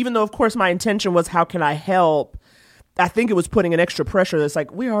 even though, of course, my intention was, how can I help? I think it was putting an extra pressure that's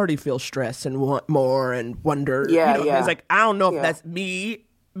like, we already feel stress and want more and wonder. It's like, I don't know if that's me.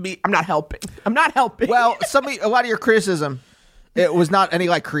 I'm not helping. Well, a lot of your criticism, it was not any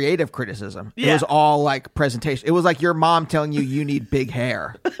like creative criticism. It was all like presentation. It was like your mom telling you need big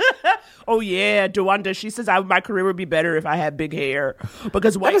hair. Oh yeah, DeWanda, she says my career would be better if I had big hair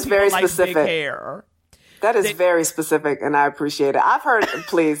because white people very like specific. Big hair. That is very specific, and I appreciate it. I've heard,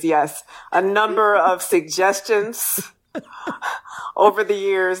 a number of suggestions over the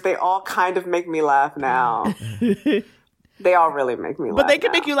years. They all kind of make me laugh now. They all really make me laugh. But they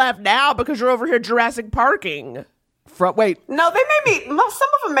can make you laugh now because you're over here Jurassic Parking. No, they made me. Some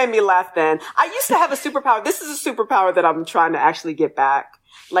of them made me laugh then. I used to have a superpower. This is a superpower that I'm trying to actually get back.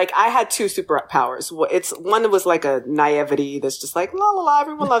 Like, I had two superpowers. One was like a naivety that's just like, la la la,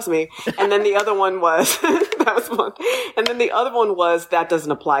 everyone loves me. And then the other one was, that was one. And then the other one was, that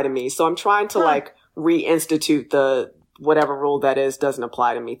doesn't apply to me. So I'm trying to like reinstitute the whatever rule that is doesn't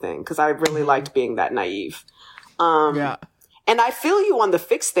apply to me thing. Cause I really liked being that naive. And I feel you on the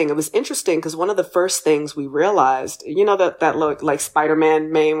fix thing. It was interesting because one of the first things we realized, you know, that look like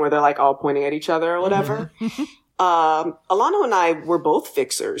Spider-Man meme where they're like all pointing at each other or whatever. Alana and I were both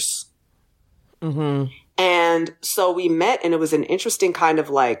fixers. And so we met, and it was an interesting kind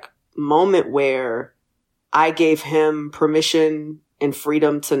of like moment where I gave him permission and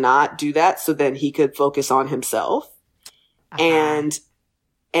freedom to not do that so then he could focus on himself. And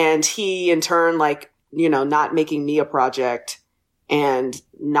he in turn, like, you know, not making me a project and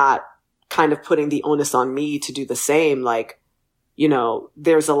not kind of putting the onus on me to do the same. Like, you know,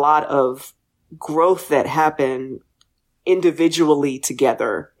 there's a lot of growth that happened individually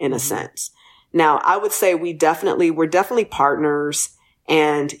together in a sense. Now, I would say we're definitely partners,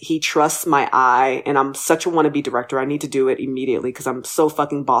 and he trusts my eye, and I'm such a wannabe director. I need to do it immediately because I'm so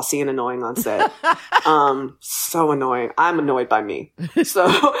fucking bossy and annoying on set. So annoying. I'm annoyed by me.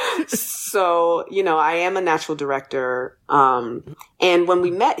 So, you know, I am a natural director. And when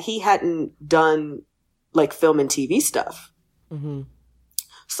we met, he hadn't done like film and TV stuff.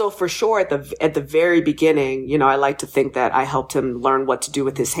 So for sure, at the very beginning, you know, I like to think that I helped him learn what to do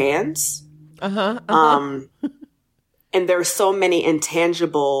with his hands. And there are so many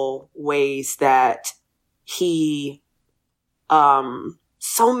intangible ways that he,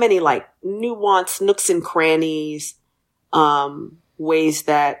 so many like nuanced nooks and crannies, ways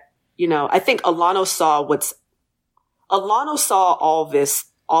that, you know, I think Alano saw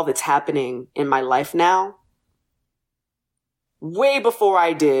all that's happening in my life now. Way before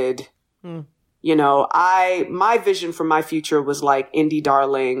I did, you know, my vision for my future was like indie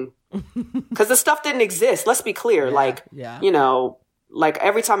darling, because the stuff didn't exist. Let's be clear. You know, like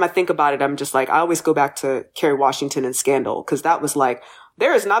every time I think about it, I'm just like, I always go back to Kerry Washington and Scandal, because that was like,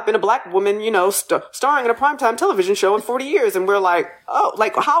 there has not been a black woman, you know, starring in a primetime television show in 40 years. And we're like, oh,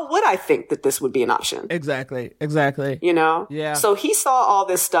 like, how would I think that this would be an option? Exactly. You know? Yeah. So he saw all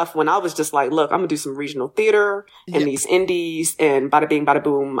this stuff when I was just like, look, I'm going to do some regional theater and these indies and bada bing, bada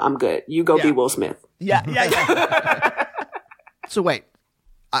boom. I'm good. You go be Will Smith. Yeah. So wait,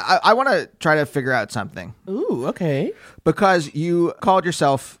 I want to try to figure out something. Ooh, okay. Because you called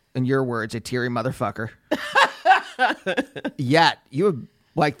yourself, in your words, a teary motherfucker. Yet you have,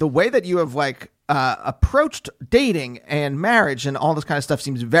 like, the way that you have like approached dating and marriage and all this kind of stuff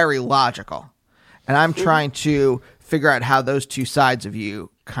seems very logical, and I'm trying to figure out how those two sides of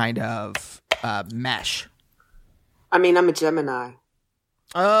you kind of mesh. I mean, I'm a Gemini.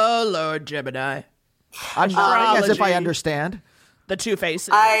 Oh Lord, Gemini. I'm nodding as if I understand the two faces.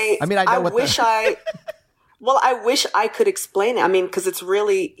 I wish I could explain it. I mean, because it's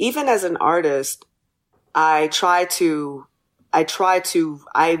really, even as an artist, I am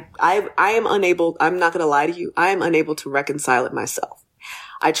unable, I'm not going to lie to you, I am unable to reconcile it myself.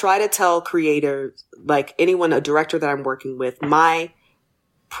 I try to tell creators, like anyone, a director that I'm working with, my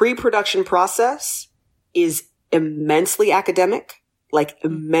pre-production process is immensely academic, like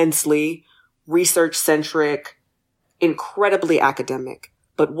immensely research-centric, incredibly academic.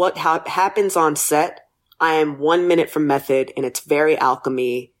 But what happens on set, I am 1 minute from method, and it's very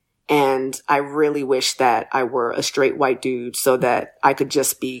alchemy. And I really wish that I were a straight white dude so that I could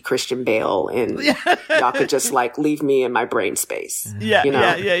just be Christian Bale and y'all could just like leave me in my brain space. Yeah, you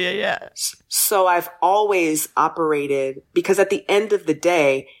know? yeah. So I've always operated, because at the end of the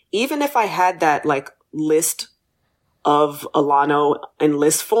day, even if I had that like list of Alano in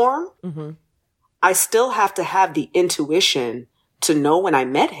list form, I still have to have the intuition to know when I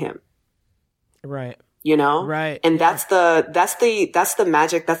met him. Right. You know? Right. And that's the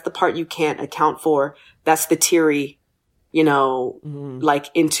magic. That's the part you can't account for. That's the teary, you know,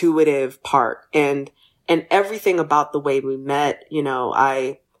 like intuitive part. And everything about the way we met, you know,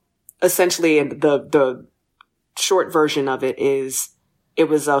 I essentially, and the short version of it is, it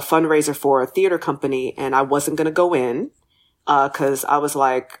was a fundraiser for a theater company, and I wasn't going to go in, cause I was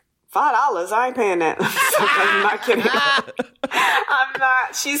like, $5, I ain't paying that. I'm not kidding. I'm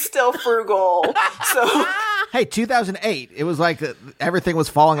not. She's still frugal. So, hey, 2008. It was like everything was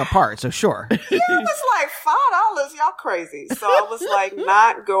falling apart. So sure. Yeah, it was like $5. Y'all crazy. So I was like,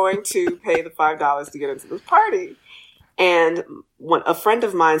 not going to pay the $5 to get into this party. And when a friend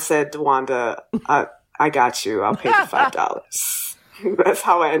of mine said, DeWanda, I got you. I'll pay the $5. That's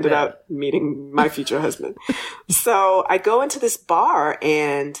how I ended up meeting my future husband. So I go into this bar,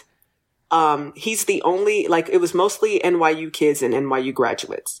 and he's the only, like, it was mostly NYU kids and NYU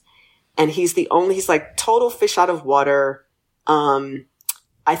graduates. And he's like total fish out of water.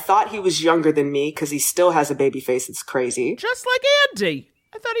 I thought he was younger than me because he still has a baby face. It's crazy. Just like Andy.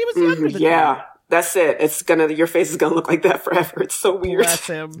 I thought he was younger than me. That's it. Your face is gonna look like that forever. It's so weird. Bless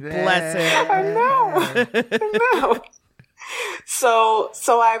him. Bless him. I know. So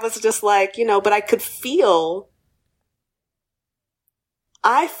I was just like, you know, but I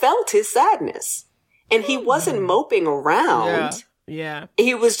felt his sadness, and he wasn't moping around. Yeah.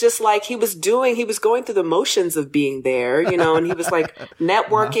 He was just like, he was going through the motions of being there, you know, and he was like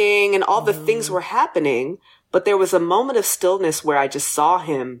networking and all the things were happening. But there was a moment of stillness where I just saw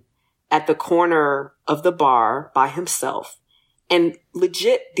him at the corner of the bar by himself. And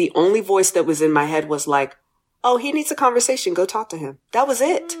legit, the only voice that was in my head was like, oh, he needs a conversation. Go talk to him. That was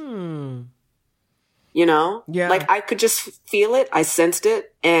it. You know? Yeah. Like, I could just feel it. I sensed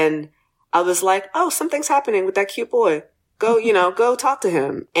it. And I was like, oh, something's happening with that cute boy. Go, you know, go talk to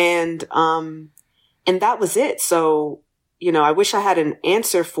him. And that was it. So, you know, I wish I had an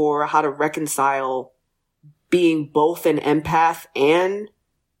answer for how to reconcile being both an empath and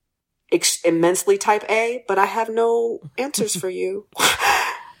immensely type A, but I have no answers for you.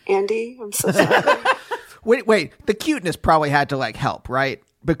 Andy, I'm so sorry. Wait, the cuteness probably had to like help, right?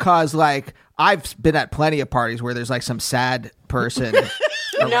 Because like I've been at plenty of parties where there's like some sad person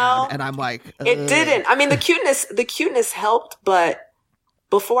around, and I'm like, it didn't. I mean, the cuteness helped, but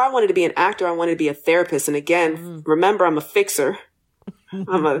before I wanted to be an actor, I wanted to be a therapist. And again, remember, I'm a fixer.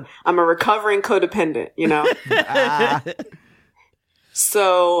 I'm a recovering codependent, you know?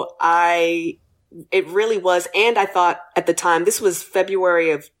 So it really was. And I thought at the time, this was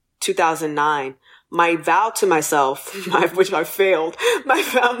February of 2009, my vow to myself, which I failed,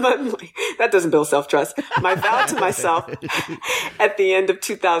 that doesn't build self-trust. My vow to myself at the end of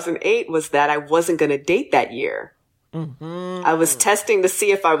 2008 was that I wasn't going to date that year. I was testing to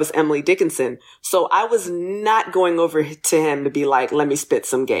see if I was Emily Dickinson. So I was not going over to him to be like, let me spit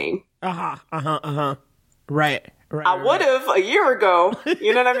some game. Right. I would have a year ago.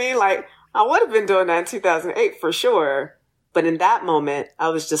 You know what I mean? Like, I would have been doing that in 2008 for sure. But in that moment, I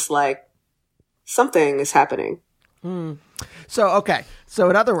was just like, something is happening. So, okay. So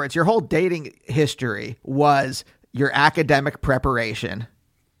in other words, your whole dating history was your academic preparation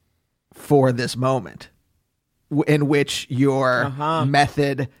for this moment in which your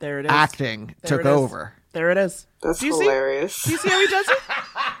method acting took over. There it is. That's hilarious. Do you see how he does it?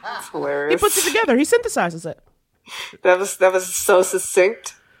 That's hilarious. He puts it together. He synthesizes it. That was so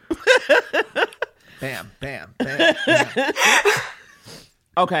succinct. Bam, bam, bam, bam.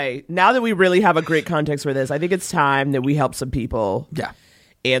 Okay, now that we really have a great context for this, I think it's time that we help some people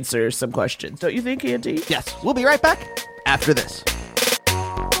answer some questions. Don't you think, Andy? Yes. We'll be right back after this.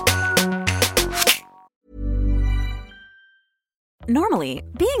 Normally,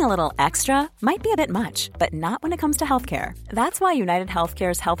 being a little extra might be a bit much, but not when it comes to healthcare. That's why United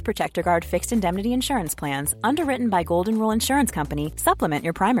Healthcare's Health Protector Guard fixed indemnity insurance plans, underwritten by Golden Rule Insurance Company, supplement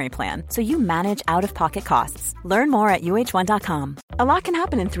your primary plan so you manage out-of-pocket costs. Learn more at uh1.com. A lot can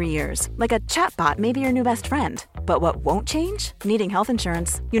happen in 3 years, like a chatbot may be your new best friend. But what won't change? Needing health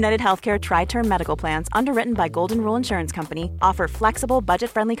insurance. United Healthcare Tri-Term Medical Plans, underwritten by Golden Rule Insurance Company, offer flexible,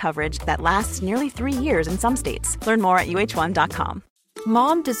 budget-friendly coverage that lasts nearly 3 years in some states. Learn more at uh1.com.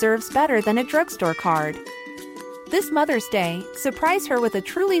 Mom deserves better than a drugstore card. This Mother's Day, surprise her with a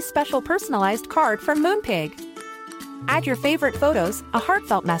truly special personalized card from Moonpig. Add your favorite photos, a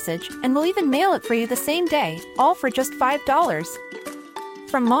heartfelt message, and we'll even mail it for you the same day, all for just $5.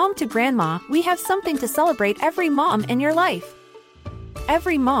 From mom to grandma, we have something to celebrate every mom in your life.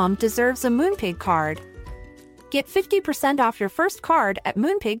 Every mom deserves a Moonpig card. Get 50% off your first card at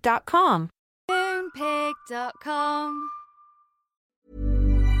moonpig.com. Moonpig.com.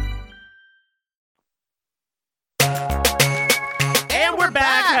 And we're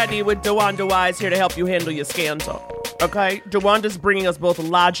back, honey, with DeWanda Wise here to help you handle your scandal. Okay? DeWanda's bringing us both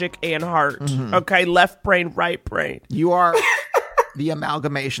logic and heart. Okay? Left brain, right brain. You are the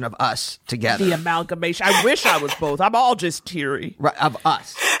amalgamation of us together. The amalgamation. I wish I was both. I'm all just teary. Right, of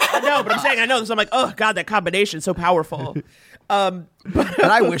us. I know, but I'm saying I know. So I'm like, oh, God, that combination is so powerful. And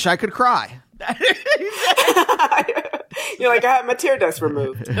I wish I could cry. You're like, I had my tear ducts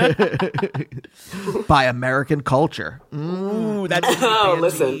removed. By American culture. Ooh, that's deep. Oh,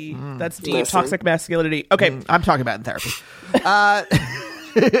 listen. That's deep. Toxic masculinity. Okay. I'm talking about it in therapy.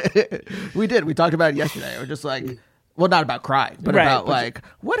 We did. We talked about it yesterday. We're just like, well, not about crying, but about like,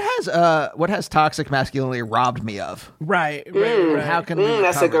 what has toxic masculinity robbed me of? Right. How can we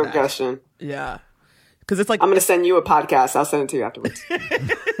that's a good that? question. Yeah. Because it's like, I'm going to send you a podcast. I'll send it to you afterwards.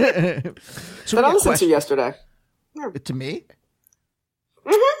 So that I listened to yesterday. To me?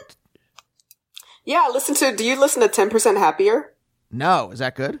 Yeah, do you listen to 10% Happier? No. Is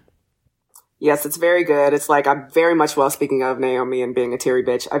that good? Yes, it's very good. It's like, I'm very much, well, speaking of Naomi and being a teary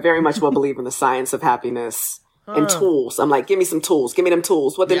bitch, I very much well believe in the science of happiness and tools. I'm like, give me some tools. Give me them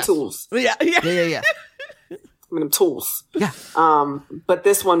tools. What them tools? Yeah. Give me them tools. Yeah. But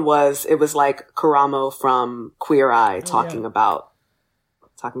this one it was like Karamo from Queer Eye talking about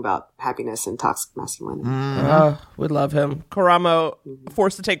happiness and toxic masculinity. We love him. Karamo,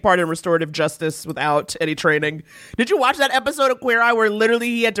 forced to take part in restorative justice without any training. Did you watch that episode of Queer Eye where literally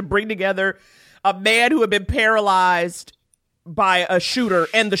he had to bring together a man who had been paralyzed by a shooter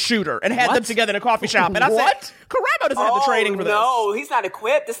and the shooter and had them together in a coffee shop? And I said, Karamo doesn't have the training for this. No, he's not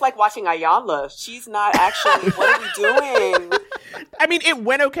equipped. It's like watching Ayala. She's not actually, what are we doing? I mean, it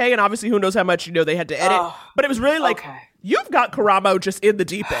went okay, and obviously who knows how much, they had to edit. But it was really like, you've got Karamo just in the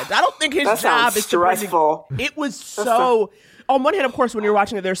deep end. I don't think his job is stressful. It was so... On one hand, of course, when you're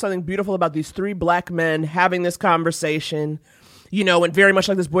watching it, there's something beautiful about these three black men having this conversation, and very much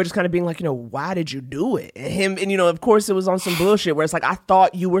like this boy just kind of being like, why did you do it? And him, of course, it was on some bullshit where it's like, I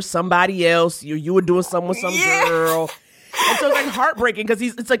thought you were somebody else. You were doing something with some girl. And so it's like heartbreaking because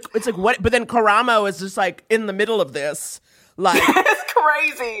it's like what? But then Karamo is just like in the middle of this. Like, it's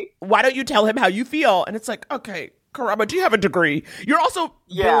crazy. Why don't you tell him how you feel? And it's like, okay, Karamo, do you have a degree? You're also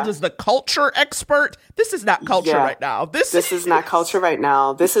billed as the culture expert. This is not culture right now. This is not culture right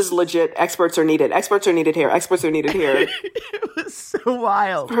now. This is legit. Experts are needed. Experts are needed here. Experts are needed here. It was so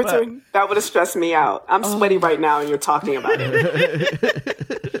wild. That would have stressed me out. I'm sweaty right now and you're talking about it.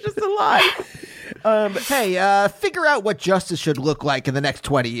 It's just a lot. Hey, figure out what justice should look like in the next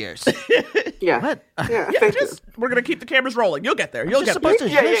 20 years. Yeah. We're going to keep the cameras rolling. You'll get there. You'll get supposed there.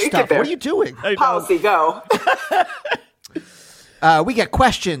 to hear stuff. What are you doing? Policy, go. We get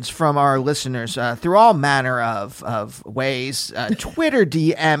questions from our listeners through all manner of ways. Twitter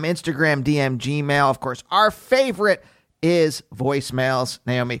DM, Instagram DM, Gmail. Of course, our favorite is voicemails.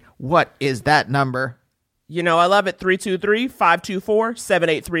 Naomi, what is that number? I love it.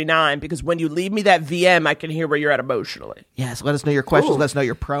 323-524-7839, because when you leave me that VM, I can hear where you're at emotionally. Yes, let us know your questions. Let us know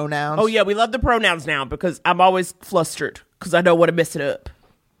your pronouns. Oh, yeah, we love the pronouns now because I'm always flustered because I don't want to mess it up.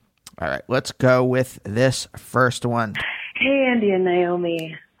 All right, let's go with this first one. Hey, Andy and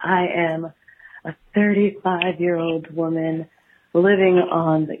Naomi. I am a 35-year-old woman living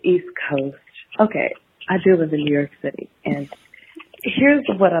on the East Coast. Okay, I do live in New York City, and here's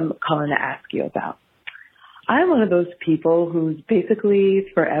what I'm calling to ask you about. I'm one of those people who's basically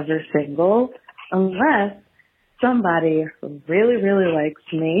forever single unless somebody really, really likes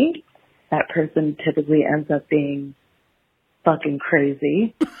me. That person typically ends up being fucking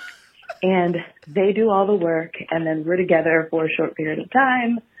crazy. And they do all the work, and then we're together for a short period of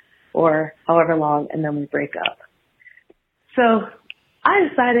time or however long, and then we break up. So I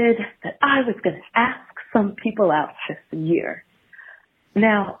decided that I was going to ask some people out this year.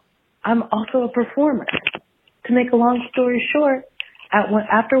 Now, I'm also a performer. To make a long story short,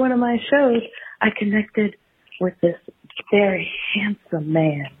 after one of my shows, I connected with this very handsome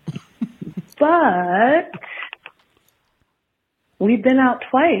man. But we've been out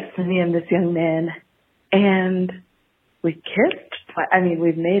twice, me and this young man, and we kissed. I mean,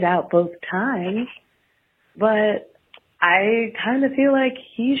 we've made out both times, but I kind of feel like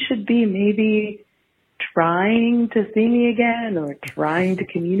he should be maybe trying to see me again or trying to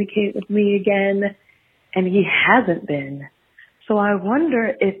communicate with me again, and he hasn't been. So I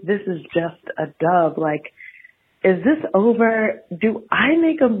wonder if this is just a dub. Like, is this over? Do I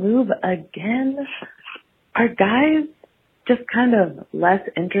make a move again? Are guys just kind of less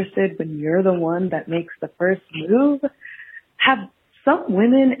interested when you're the one that makes the first move? Have some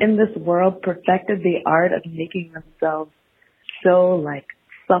women in this world perfected the art of making themselves so, like,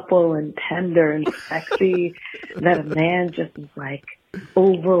 supple and tender and sexy that a man just is, like,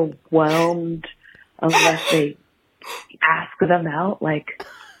 overwhelmed unless they ask them out? Like,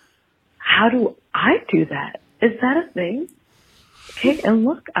 how do I do that? Is that a thing? Okay, and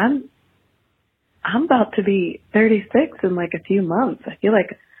look, I'm about to be 36 in like a few months. I feel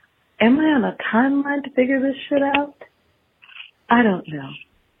like, am I on a timeline to figure this shit out? I don't know.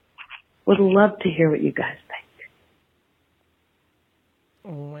 Would love to hear what you guys think.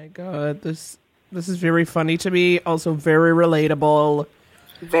 Oh my God, this is very funny to me. Also very relatable.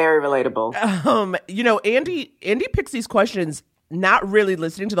 Very relatable. Andy picks these questions not really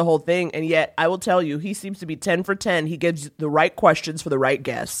listening to the whole thing, and yet I will tell you, he seems to be 10 for 10. He gives the right questions for the right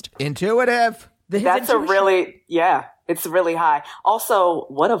guest. Intuitive. That's it's really high. Also,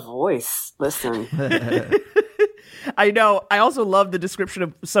 what a voice. Listen. I know. I also love the description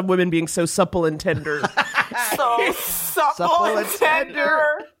of some women being so supple and tender. So supple and tender.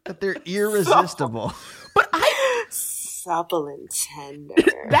 That they're irresistible. Supple and tender.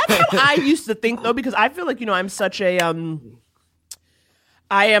 That's how I used to think, though, because I feel like, I'm such a,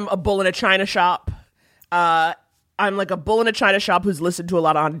 I am a bull in a china shop. I'm like a bull in a china shop who's listened to a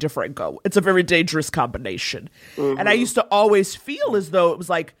lot on different go. It's a very dangerous combination. Mm-hmm. And I used to always feel as though it was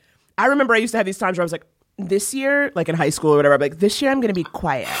like, I remember I used to have these times where I was like, this year, like in high school or whatever, I'm like, this year I'm going to be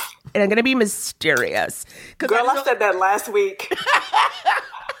quiet and I'm going to be mysterious. Girl, I said that last week.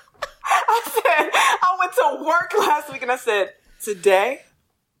 I went to work last week and I said, today,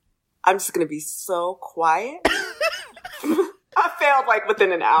 I'm just going to be so quiet. I failed like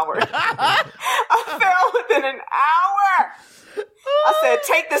within an hour. I said,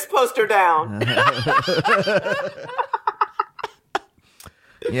 take this poster down.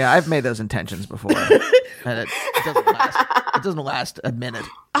 Yeah, I've made those intentions before. And it doesn't last. It doesn't last a minute.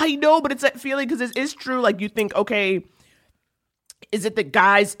 I know, but it's that feeling because it is true. Like you think, okay, is it that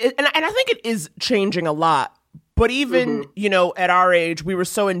guys, and I think it is changing a lot. But even, at our age, we were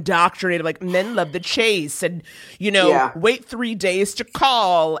so indoctrinated, like men love the chase and, wait 3 days to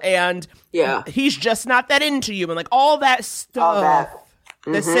call and he's just not that into you. And like all that stuff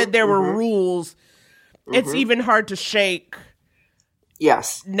that said there were rules, it's even hard to shake.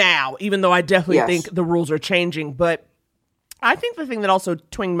 Yes. Now, even though I definitely think the rules are changing. But I think the thing that also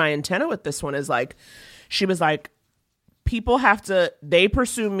twinged my antenna with this one is like, she was like, people they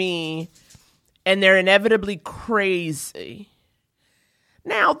pursue me and they're inevitably crazy.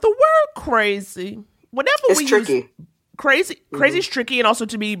 Now, the word crazy, whenever it's tricky. Use crazy is tricky. And also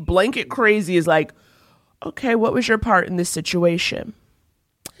to be blanket crazy is like, okay, what was your part in this situation?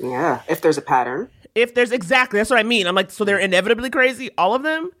 Yeah. If there's a pattern. Exactly, that's what I mean. I'm like, so they're inevitably crazy, all of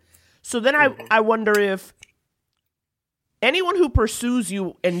them? So then I wonder if anyone who pursues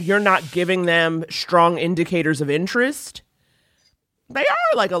you and you're not giving them strong indicators of interest, they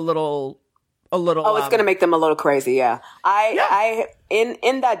are like a little. Oh, it's going to make them a little crazy. Yeah.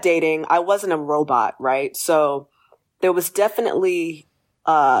 In that dating, I wasn't a robot, right? So there was definitely,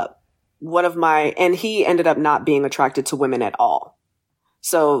 and he ended up not being attracted to women at all.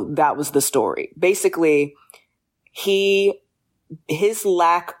 So that was the story. Basically, his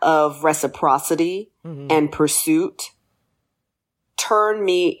lack of reciprocity and pursuit turned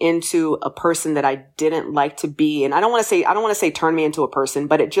me into a person that I didn't like to be. And I don't want to say turn me into a person,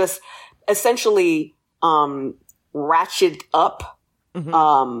 but it just essentially ratcheted up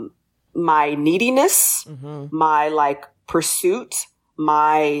my neediness, my like pursuit,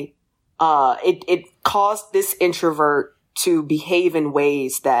 my it caused this introvert to behave in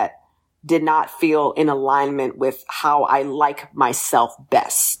ways that did not feel in alignment with how I like myself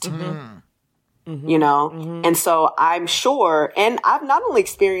best. And so I'm sure, and I've not only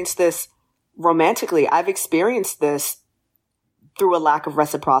experienced this romantically, I've experienced this through a lack of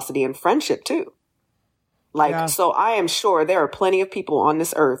reciprocity and friendship too. Like, so I am sure there are plenty of people on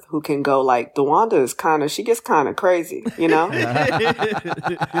this earth who can go like, DeWanda she gets kind of crazy,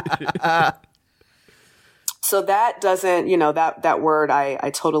 So that doesn't, that word, I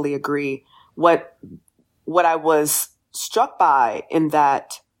totally agree. What I was struck by in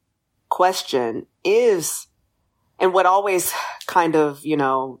that question is, and what always kind of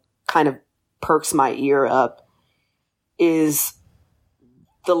perks my ear up is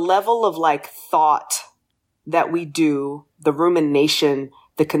the level of like thought that we do, the rumination,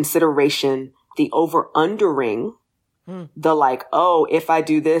 the consideration, the over-undering, the like, oh, if I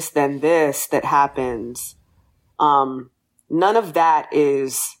do this, then this that happens. None of that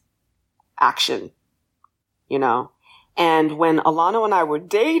is action, you know? And when Alana and I were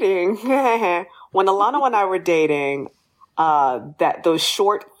dating, that those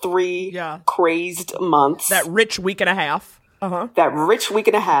short 3 crazed months. That rich week and a half.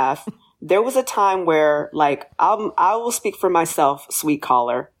 There was a time where, like, I will speak for myself, sweet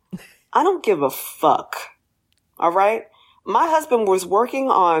caller. I don't give a fuck. All right? My husband was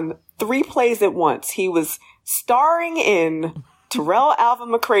working on 3 plays at once. He was starring in Terrell Alvin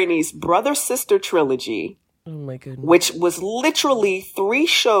McCraney's brother-sister trilogy. Oh my goodness. Which was literally 3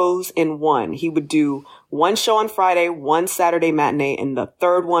 shows in one. He would do 1 show on Friday, 1 Saturday matinee, and the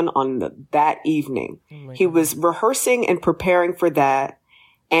 3rd one on that evening. He was rehearsing and preparing for that.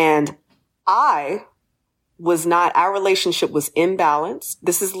 And our relationship was imbalanced.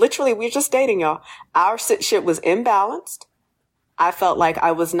 This is literally, we're just dating, y'all. Our shit was imbalanced. I felt like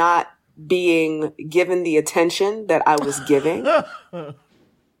I was not being given the attention that I was giving.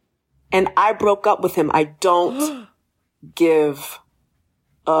 And I broke up with him. I don't give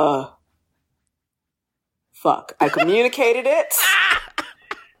a fuck. I communicated it.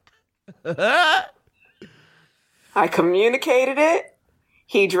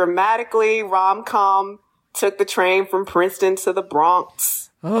 He dramatically rom-com took the train from Princeton to the Bronx.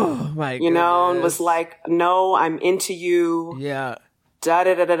 Oh my god. You know, and was like, no, I'm into you. Yeah.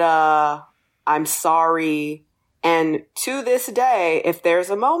 Da-da-da-da-da. I'm sorry. And to this day, if there's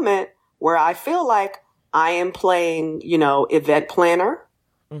a moment where I feel like I am playing, you know, event planner,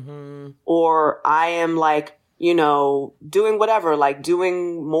 or I am like, you know, doing whatever, like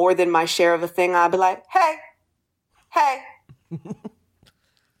doing more than my share of a thing, I'll be like, hey,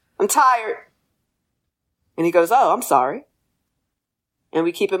 I'm tired. And he goes, oh, I'm sorry. And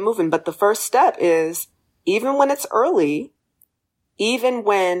we keep it moving. But the first step is, even when it's early, even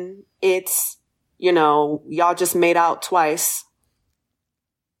when it's, you know, y'all just made out twice,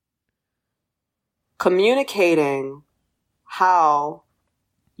 communicating how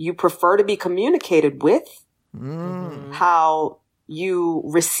you prefer to be communicated with, how you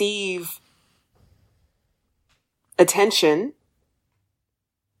receive attention,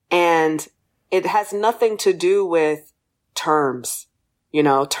 and it has nothing to do with terms. You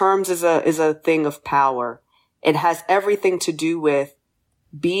know, terms is a thing of power. It has everything to do with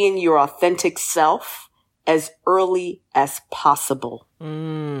being your authentic self as early as possible.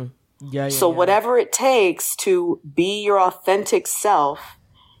 So whatever it takes to be your authentic self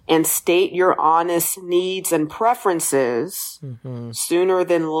and state your honest needs and preferences sooner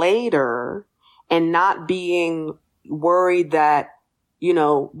than later, and not being worried that, you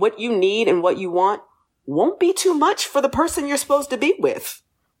know, what you need and what you want won't be too much for the person you're supposed to be with.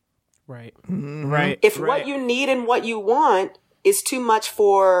 Right. If what you need and what you want is too much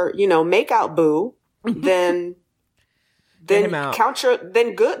for, you know, make out boo, then then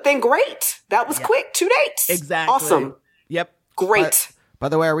great. That was quick. 2 dates. Exactly. Awesome. Yep. Great. By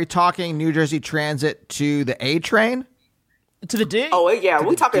the way, are we talking New Jersey Transit to the A train? To the D? Oh yeah,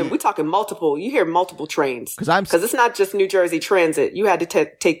 we talking multiple. You hear multiple trains because it's not just New Jersey Transit. You had to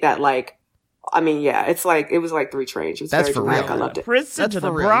take that like, I mean, yeah, it was like 3 trains. It was That's very for dramatic. real. I loved it. Princeton to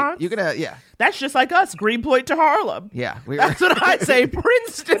the Bronx. You're gonna, yeah. That's just like us, Greenpoint to Harlem. Yeah, that's what I say.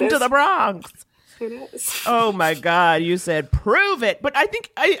 Princeton to the Bronx. It is. Oh my God, you said prove it. But I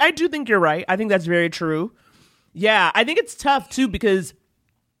think I do think you're right. I think that's very true. Yeah, I think it's tough too because,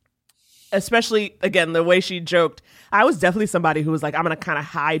 especially again the way she joked, I was definitely somebody who was like, I'm gonna kind of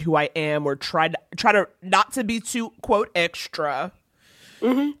hide who I am or try to not to be too quote extra,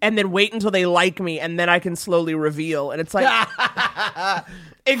 and then wait until they like me and then I can slowly reveal. And it's like,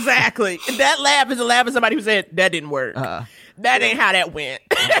 exactly. That laugh is a laugh of somebody who said that didn't work. That ain't how that went.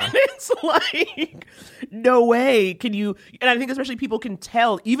 And it's like, no way can you. And I think especially people can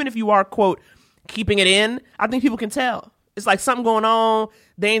tell, even if you are, quote, keeping it in, I think people can tell. It's like something going on.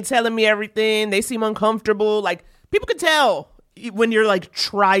 They ain't telling me everything. They seem uncomfortable. Like, people can tell when you're like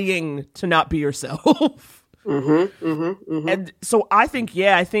trying to not be yourself. And so I think,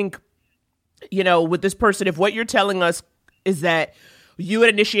 you know, with this person, if what you're telling us is that you had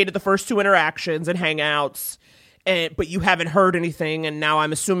initiated the first 2 interactions and hangouts, but you haven't heard anything, and now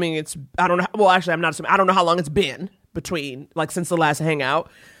I'm assuming it's, I don't know. Well, actually, I'm not assuming. I don't know how long it's been between, like, since the last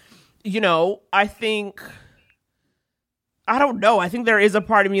hangout. You know, I don't know. I think there is a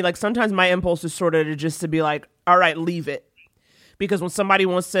part of me, like, sometimes my impulse is sort of just to be like, all right, leave it. Because when somebody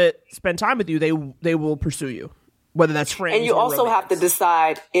wants to spend time with you, they will pursue you. Whether that's friends, and you or also have to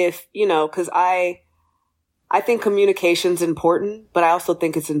decide if, because I think communication's important, but I also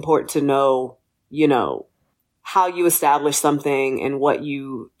think it's important to know, how you establish something and what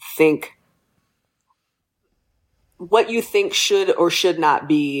you think should or should not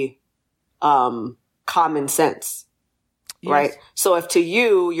be common sense. Yes. Right? So if to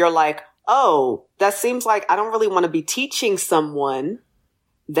you, you're like, oh, that seems like I don't really want to be teaching someone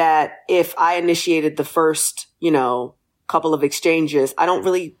that if I initiated the first, couple of exchanges, I don't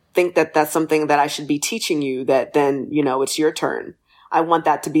really think that that's something that I should be teaching you, that then, it's your turn. I want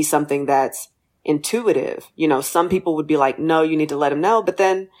that to be something that's intuitive. Some people would be like, no, you need to let him know. But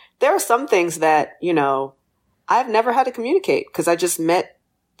then there are some things that, I've never had to communicate because I just met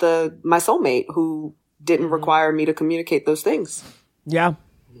my soulmate who didn't require me to communicate those things. Yeah.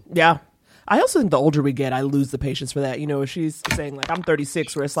 Yeah. I also think the older we get, I lose the patience for that. If she's saying like, I'm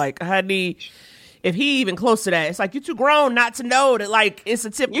 36, where it's like, honey, if he even close to that, it's like, you're too grown not to know that, like, it's a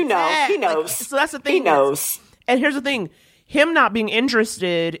tip. He knows. Like, so that's the thing. He knows. And here's the thing. Him not being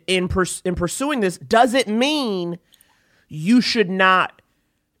interested in pursuing this doesn't mean you should not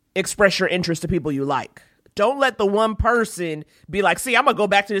express your interest to people you like. Don't let the one person be like, see, I'm going to go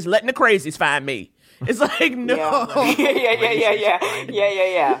back to this letting the crazies find me. It's like, no.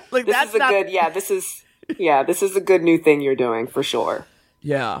 Yeah. Like, this is a good new thing you're doing for sure.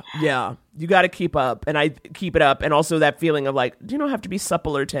 Yeah. You got to keep up, and I keep it up. And also that feeling of like, you don't have to be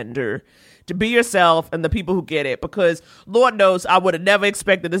supple or tender to be yourself and the people who get it, because Lord knows I would have never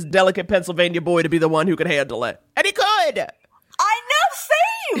expected this delicate Pennsylvania boy to be the one who could handle it. And he could. I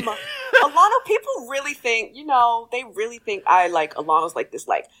know, same. Alana, people really think, they really think I like Alana's like this,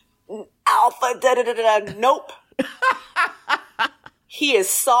 like, alpha, da-da-da-da-da. Nope. He is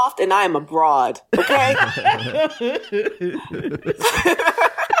soft and I am a broad, okay?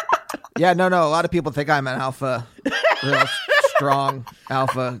 Yeah, no. A lot of people think I'm an alpha, real strong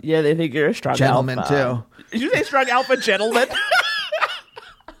alpha. Yeah, they think you're a strong gentleman, alpha. too. Did you say strong alpha gentleman?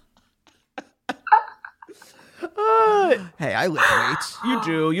 Hey, I lift weights. You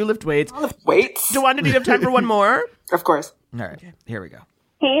do. You lift weights. I lift weights. Do I need to have time for one more? Of course. All right, here we go.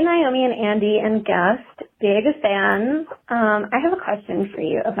 Hey, Naomi and Andy and guest. Big fan. I have a question for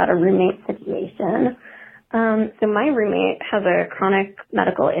you about a roommate situation. So my roommate has a chronic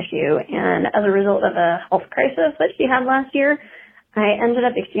medical issue, and as a result of a health crisis that she had last year, I ended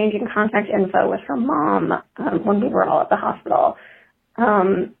up exchanging contact info with her mom when we were all at the hospital.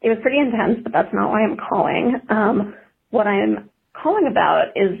 It was pretty intense, but that's not why I'm calling. What I'm calling about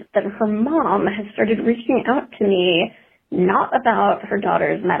is that her mom has started reaching out to me, not about her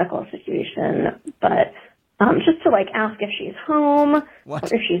daughter's medical situation, but just to like ask if she's home or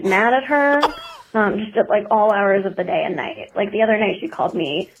if she's mad at her, just at like all hours of the day and night. Like the other night she called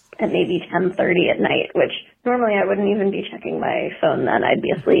me at maybe 10:30 at night, which normally I wouldn't even be checking my phone then. I'd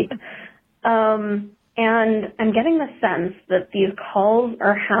be asleep. And I'm getting the sense that these calls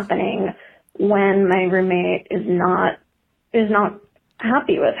are happening when my roommate is not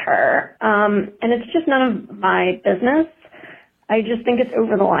happy with her. And it's just none of my business. I just think it's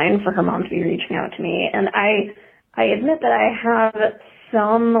over the line for her mom to be reaching out to me. And I admit that I have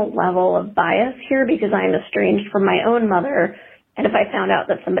some level of bias here because I'm estranged from my own mother. And if I found out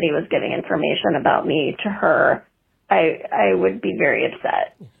that somebody was giving information about me to her, I would be very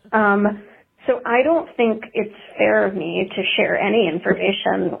upset. So I don't think it's fair of me to share any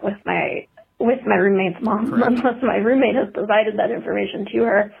information with my roommate's mom. Correct. Unless my roommate has provided that information to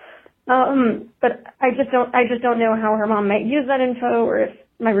her. But I just don't know how her mom might use that info or if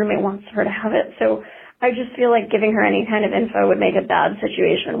my roommate wants her to have it. So I just feel like giving her any kind of info would make a bad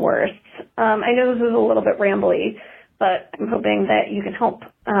situation worse. I know this is a little bit rambly, but I'm hoping that you can help.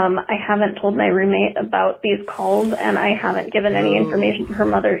 I haven't told my roommate about these calls, and I haven't given any information to her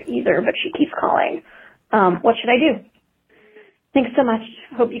mother either, but she keeps calling. What should I do? Thanks so much.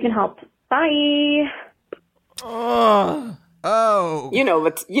 Hope you can help. Bye. Oh. You know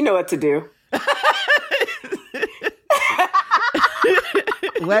what to do.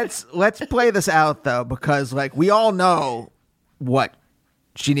 Let's play this out though, because like we all know what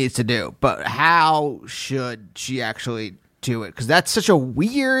she needs to do, but how should she actually do it? Because that's such a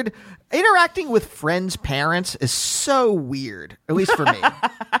weird interacting with friends' parents is so weird, at least for me.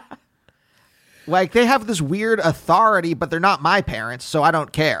 Like they have this weird authority, but they're not my parents, so I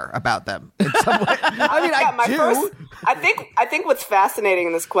don't care about them in some way. I mean, I do. I think what's fascinating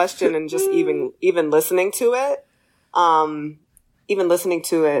in this question, and just even listening to it,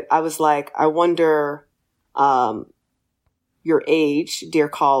 I was like, I wonder your age, dear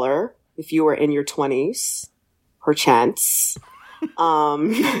caller, if you were in your 20s, perchance.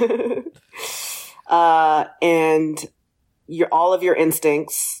 and all of your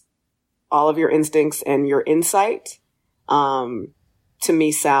instincts and your insight, to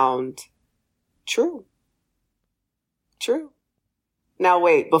me sound true. True. Now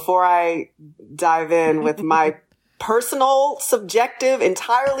wait, before I dive in with my personal,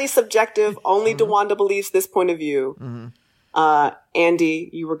 entirely subjective, only DeWanda believes this point of view, Andy,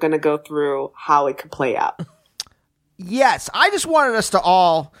 you were going to go through how it could play out. Yes, I just wanted us to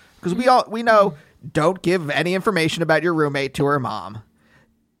all, because we know, don't give any information about your roommate to her mom.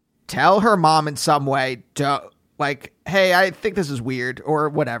 Tell her mom in some way, hey, I think this is weird, or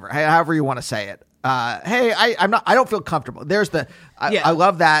whatever, however you want to say it. Hey, I don't feel comfortable. There's I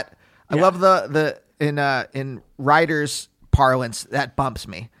love that. I love the in writers' parlance, that bumps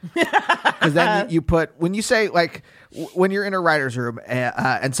me. Because then you put, when you say, like, when you're in a writer's room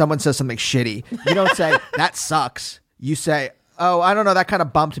and someone says something shitty, you don't say, that sucks. You say, oh, I don't know, that kind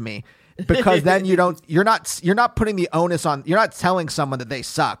of bumped me. Because then you're not putting the onus on, you're not telling someone that they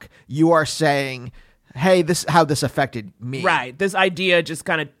suck. You are saying, hey, this how this affected me. Right. This idea just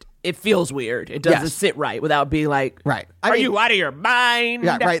kind of, it feels weird. It doesn't sit right without being like, right. Are you out of your mind?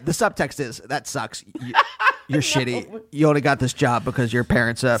 Yeah, right. The subtext is, that sucks. You're shitty. You only got this job because your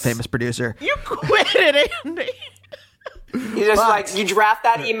parents a famous producer. You quit it, Andy. You just you draft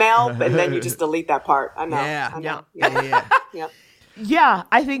that email and then you just delete that part. I know. Yeah. Yeah,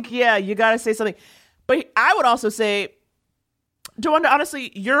 I think, you got to say something. But I would also say, DeWanda,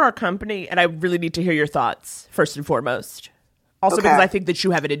 honestly, you're our company, and I really need to hear your thoughts, first and foremost. Also because I think that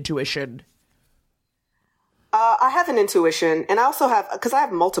you have an intuition. I have an intuition, and I also have, because I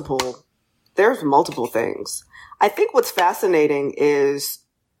have there's multiple things. I think what's fascinating is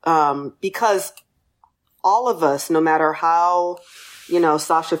because all of us, no matter how,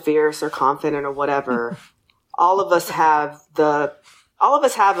 Sasha Fierce or confident or whatever, all of us have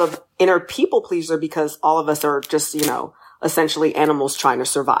an inner people pleaser because all of us are just, essentially animals trying to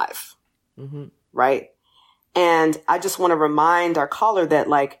survive. Mm-hmm. Right? And I just want to remind our caller that,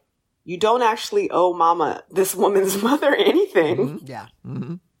 like, you don't actually owe this woman's mother anything. Mm-hmm. Yeah.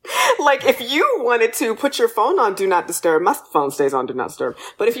 Mm-hmm. Like, if you wanted to put your phone on Do Not Disturb, my phone stays on Do Not Disturb,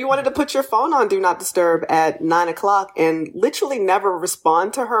 but if you wanted to put your phone on Do Not Disturb at 9:00 and literally never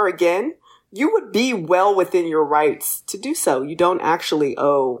respond to her again, you would be well within your rights to do so. You don't actually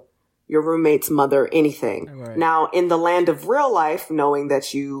owe your roommate's mother anything. Right. Now, in the land of real life, knowing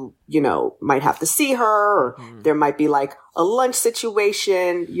that you might have to see her, or there might be like a lunch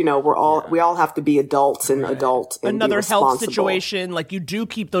situation, we all have to be adults and adult and another be responsible. Health situation, like you do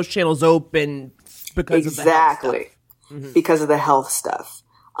keep those channels open because of the health stuff. Because of the health stuff.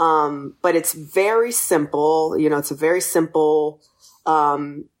 But it's very simple. It's a very simple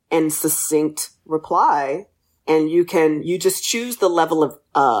and succinct reply. And you just choose the level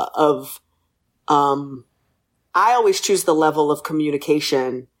I always choose the level of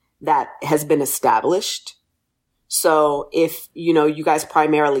communication that has been established. So if, you guys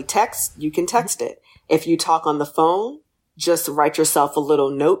primarily text, you can text it. If you talk on the phone, just write yourself a little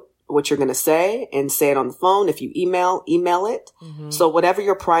note, what you're going to say, and say it on the phone. If you email it. Mm-hmm. So whatever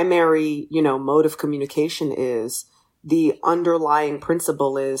your primary, mode of communication is, the underlying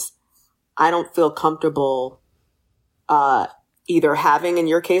principle is, I don't feel comfortable either having, in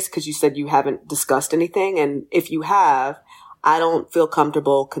your case, because you said you haven't discussed anything. And if you have, I don't feel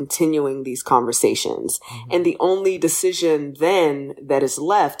comfortable continuing these conversations. Mm-hmm. And the only decision then that is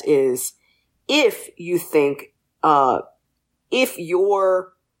left is if you think, if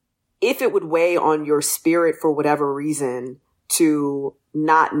it would weigh on your spirit for whatever reason to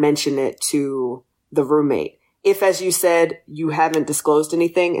not mention it to the roommate. If, as you said, you haven't disclosed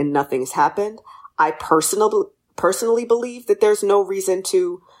anything and nothing's happened, I personally believe that there's no reason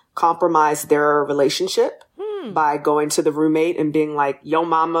to compromise their relationship by going to the roommate and being like, yo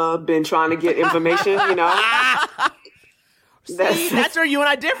mama been trying to get information, See, that's where you and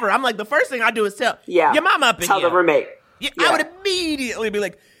I differ. I'm like, the first thing I do is tell your mama up in tell here. The roommate. I would immediately be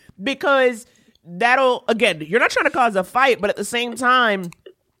like, because that'll, again, you're not trying to cause a fight, but at the same time,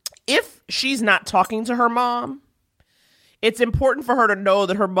 if she's not talking to her mom, it's important for her to know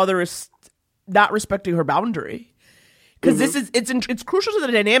that her mother is not respecting her boundary. Because it's crucial to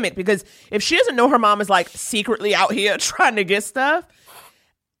the dynamic, because if she doesn't know her mom is like secretly out here trying to get stuff,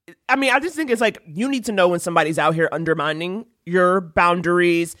 I mean, I just think it's like, you need to know when somebody's out here undermining your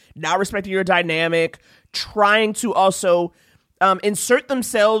boundaries, not respecting your dynamic, trying to also insert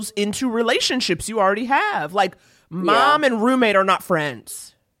themselves into relationships you already have. Like, mom and roommate are not friends.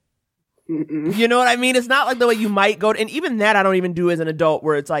 Mm-mm. You know what I mean? It's not like the way you might go to, and even that I don't even do as an adult,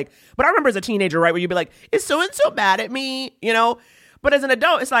 where it's like, but I remember as a teenager, right, where you'd be like, is so-and-so mad at me? But as an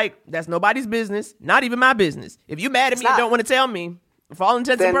adult, it's like, that's nobody's business, not even my business. If you mad at me and don't want to tell me, for all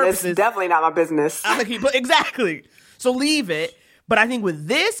intents and purposes, it's definitely not my business. Exactly. So leave it. But I think with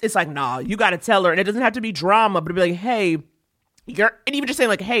this, it's like, nah, you got to tell her. And it doesn't have to be drama, but it'd be like, hey, and even just saying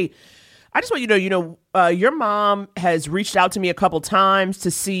like, hey, I just want you to know, your mom has reached out to me a couple times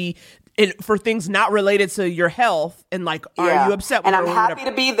to see for things not related to your health, and like, are you upset with her? And I'm happy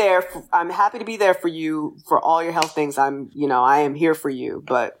to be there. I'm happy to be there for you for all your health things. I am here for you,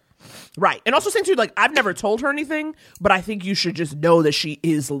 but. Right. And also saying too, like, I've never told her anything, but I think you should just know that she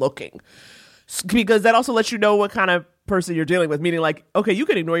is looking, because that also lets you know what kind of person you're dealing with. Meaning like, okay, you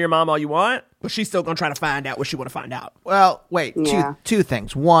can ignore your mom all you want, but she's still going to try to find out what she want to find out. Well, wait, two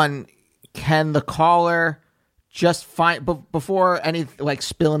things. One, can the caller just find, before any, like,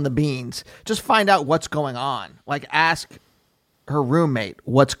 spilling the beans, just find out what's going on? Like, ask her roommate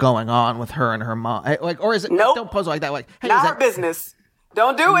what's going on with her and her mom. Like, or is it, nope. Don't pose it like that. Like, hey, not her business.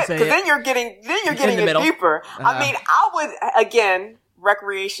 Don't do it, because then you're getting it deeper. I mean, I would, again,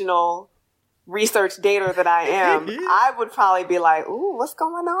 recreational research data that I am, I would probably be like, ooh, what's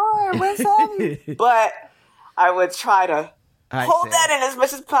going on? What's happening? But I would try to hold that in as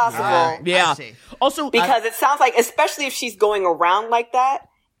much as possible. Yeah. Also, because it sounds like, especially if she's going around like that,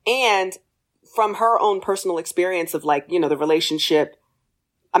 and from her own personal experience of, like, the relationship.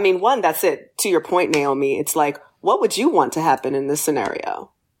 I mean, one, that's it. To your point, Naomi, it's like, what would you want to happen in this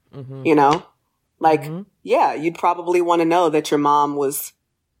scenario? Mm-hmm. Like, yeah, you'd probably want to know that your mom was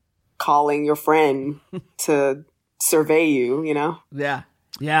calling your friend to survey you, Yeah.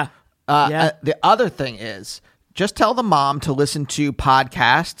 Yeah. The other thing is, just tell the mom to listen to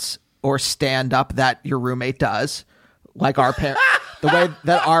podcasts or stand up that your roommate does, like our parents, the way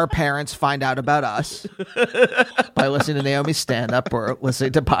that our parents find out about us by listening to Naomi's stand up or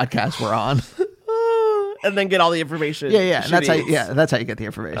listening to podcasts we're on. And then get all the information. Yeah. And that's how you get the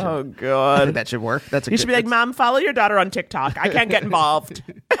information. Oh God, I think that should work. You should be like, Mom, follow your daughter on TikTok. I can't get involved.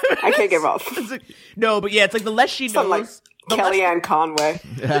 I can't get involved. No, but yeah, it's like the less she knows, like Kellyanne Conway.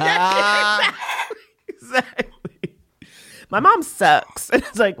 Exactly. My mom sucks. And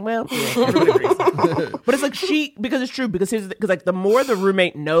it's like, well, everybody agrees. But it's like because it's true. Because like the more the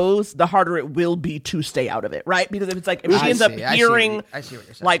roommate knows, the harder it will be to stay out of it, right? Because if she ends up hearing, I see what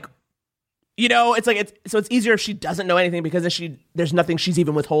you're saying. Like, it's like it's easier if she doesn't know anything, because there's nothing she's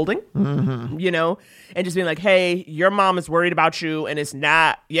even withholding, and just being like, hey, your mom is worried about you, and it's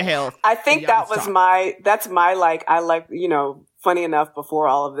not your health. I think that's my like, I like, funny enough, before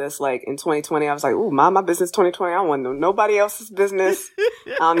all of this, like in 2020, I was like, ooh, my business 2020. I don't want to know nobody else's business.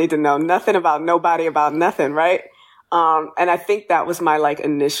 I don't need to know nothing about nobody about nothing, right? And I think that was my like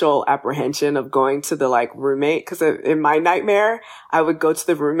initial apprehension of going to the like roommate. Cause in my nightmare, I would go to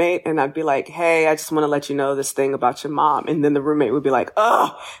the roommate and I'd be like, hey, I just want to let you know this thing about your mom. And then the roommate would be like,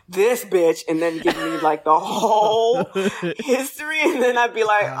 oh, this bitch. And then give me like the whole history. And then I'd be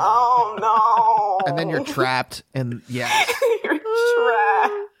like, oh no. And then you're trapped. And yes.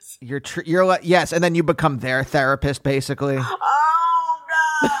 You're trapped. You're like, yes. And then you become their therapist, basically. Oh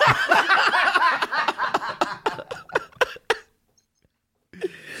God.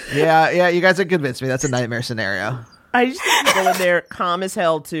 Yeah, you guys have convinced me. That's a nightmare scenario. I just think people in there calm as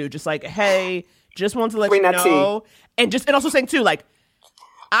hell too. Just like, hey, just want to let you know. And also saying too, like,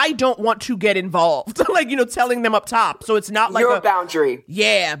 I don't want to get involved. Like, telling them up top. So it's not like your boundary.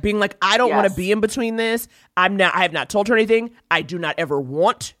 Yeah, being like, I don't want to be in between this. I have not told her anything. I do not ever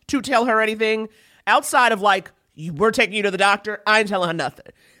want to tell her anything. Outside of like, we're taking you to the doctor, I ain't telling her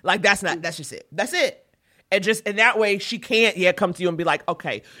nothing. Like, that's just it. That's it. And that way she can't come to you and be like,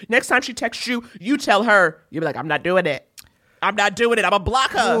 okay, next time she texts you, you tell her, you'll be like, I'm not doing it. I'm going to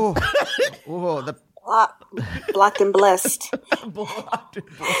block her. Blocked and blessed.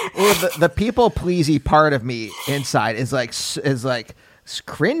 The people pleasy part of me inside is like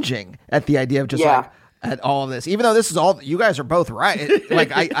cringing at the idea of just like at all of this, even though this is all, you guys are both right.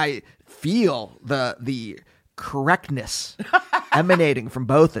 Like I feel the correctness emanating from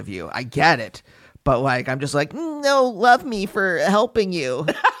both of you. I get it. But like, I'm just like, no, love me for helping you. Love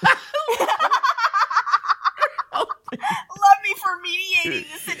me for mediating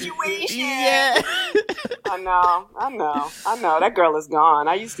the situation. Yeah. I know. That girl is gone.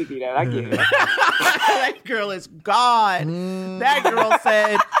 I used to be that. I get it. That girl is gone. That girl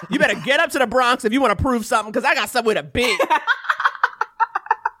said, you better get up to the Bronx if you want to prove something, because I got somewhere to be.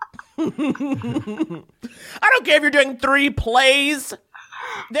 I don't care if you're doing 3 plays.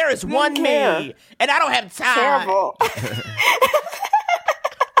 There is one me, and I don't have time. Terrible.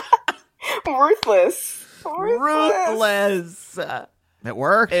 Ruthless. It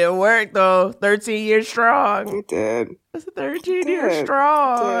worked. It worked, though. 13 years strong. It did. It's 13 years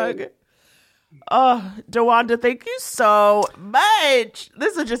strong. Oh, DeWanda, thank you so much.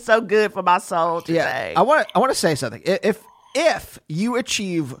 This is just so good for my soul today. Yeah, I want to say something. If you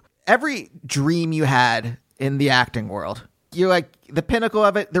achieve every dream you had in the acting world, you're like the pinnacle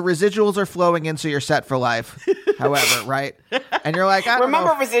of it. The residuals are flowing in, so you're set for life. However, right? And you're like, I don't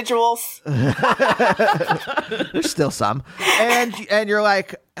remember know residuals. There's still some, and you're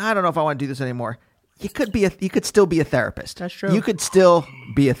like, I don't know if I want to do this anymore. You could still be a therapist. That's true. You could still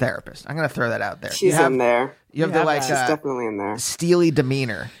be a therapist. I'm gonna throw that out there. She's in there. You have the like, she's definitely in there. Steely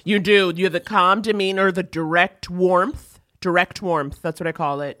demeanor. You do. You have the calm demeanor, the direct warmth. Direct warmth. That's what I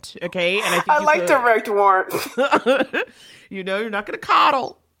call it. Okay, and I like direct warmth. You know, you're not going to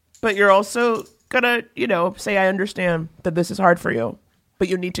coddle, but you're also going to, say, I understand that this is hard for you, but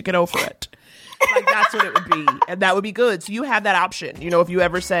you need to get over it. Like, that's what it would be. And that would be good. So you have that option. If you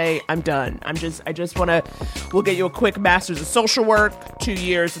ever say, I'm done. I just want to, we'll get you a quick master's of social work, 2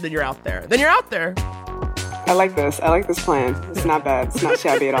 years, and then you're out there. I like this. I like this plan. It's not bad. It's not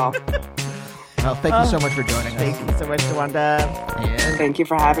shabby at all. Well, thank you so much for joining us. Thank you so much, DeWanda. And thank you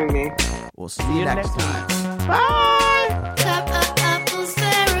for having me. We'll see you next time. Bye.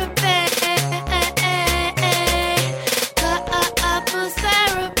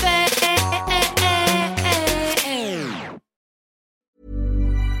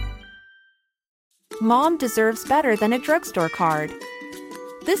 Mom deserves better than a drugstore card.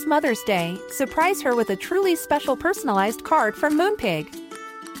 This Mother's Day, surprise her with a truly special personalized card from Moonpig.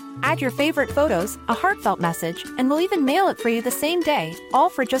 Add your favorite photos, a heartfelt message, and we'll even mail it for you the same day, all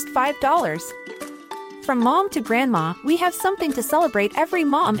for just $5. From mom to grandma, we have something to celebrate every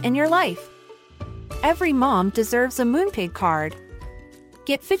mom in your life. Every mom deserves a Moonpig card.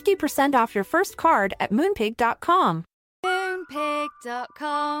 Get 50% off your first card at Moonpig.com.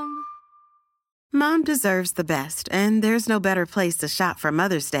 Moonpig.com. Mom deserves the best, and there's no better place to shop for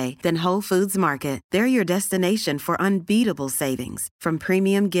Mother's Day than Whole Foods Market. They're your destination for unbeatable savings, from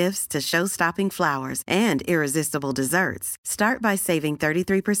premium gifts to show-stopping flowers and irresistible desserts. Start by saving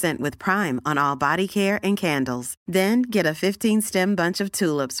 33% with Prime on all body care and candles. Then get a 15-stem bunch of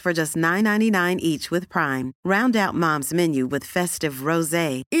tulips for just $9.99 each with Prime. Round out Mom's menu with festive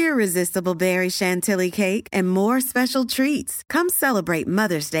rosé, irresistible berry chantilly cake, and more special treats. Come celebrate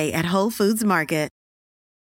Mother's Day at Whole Foods Market.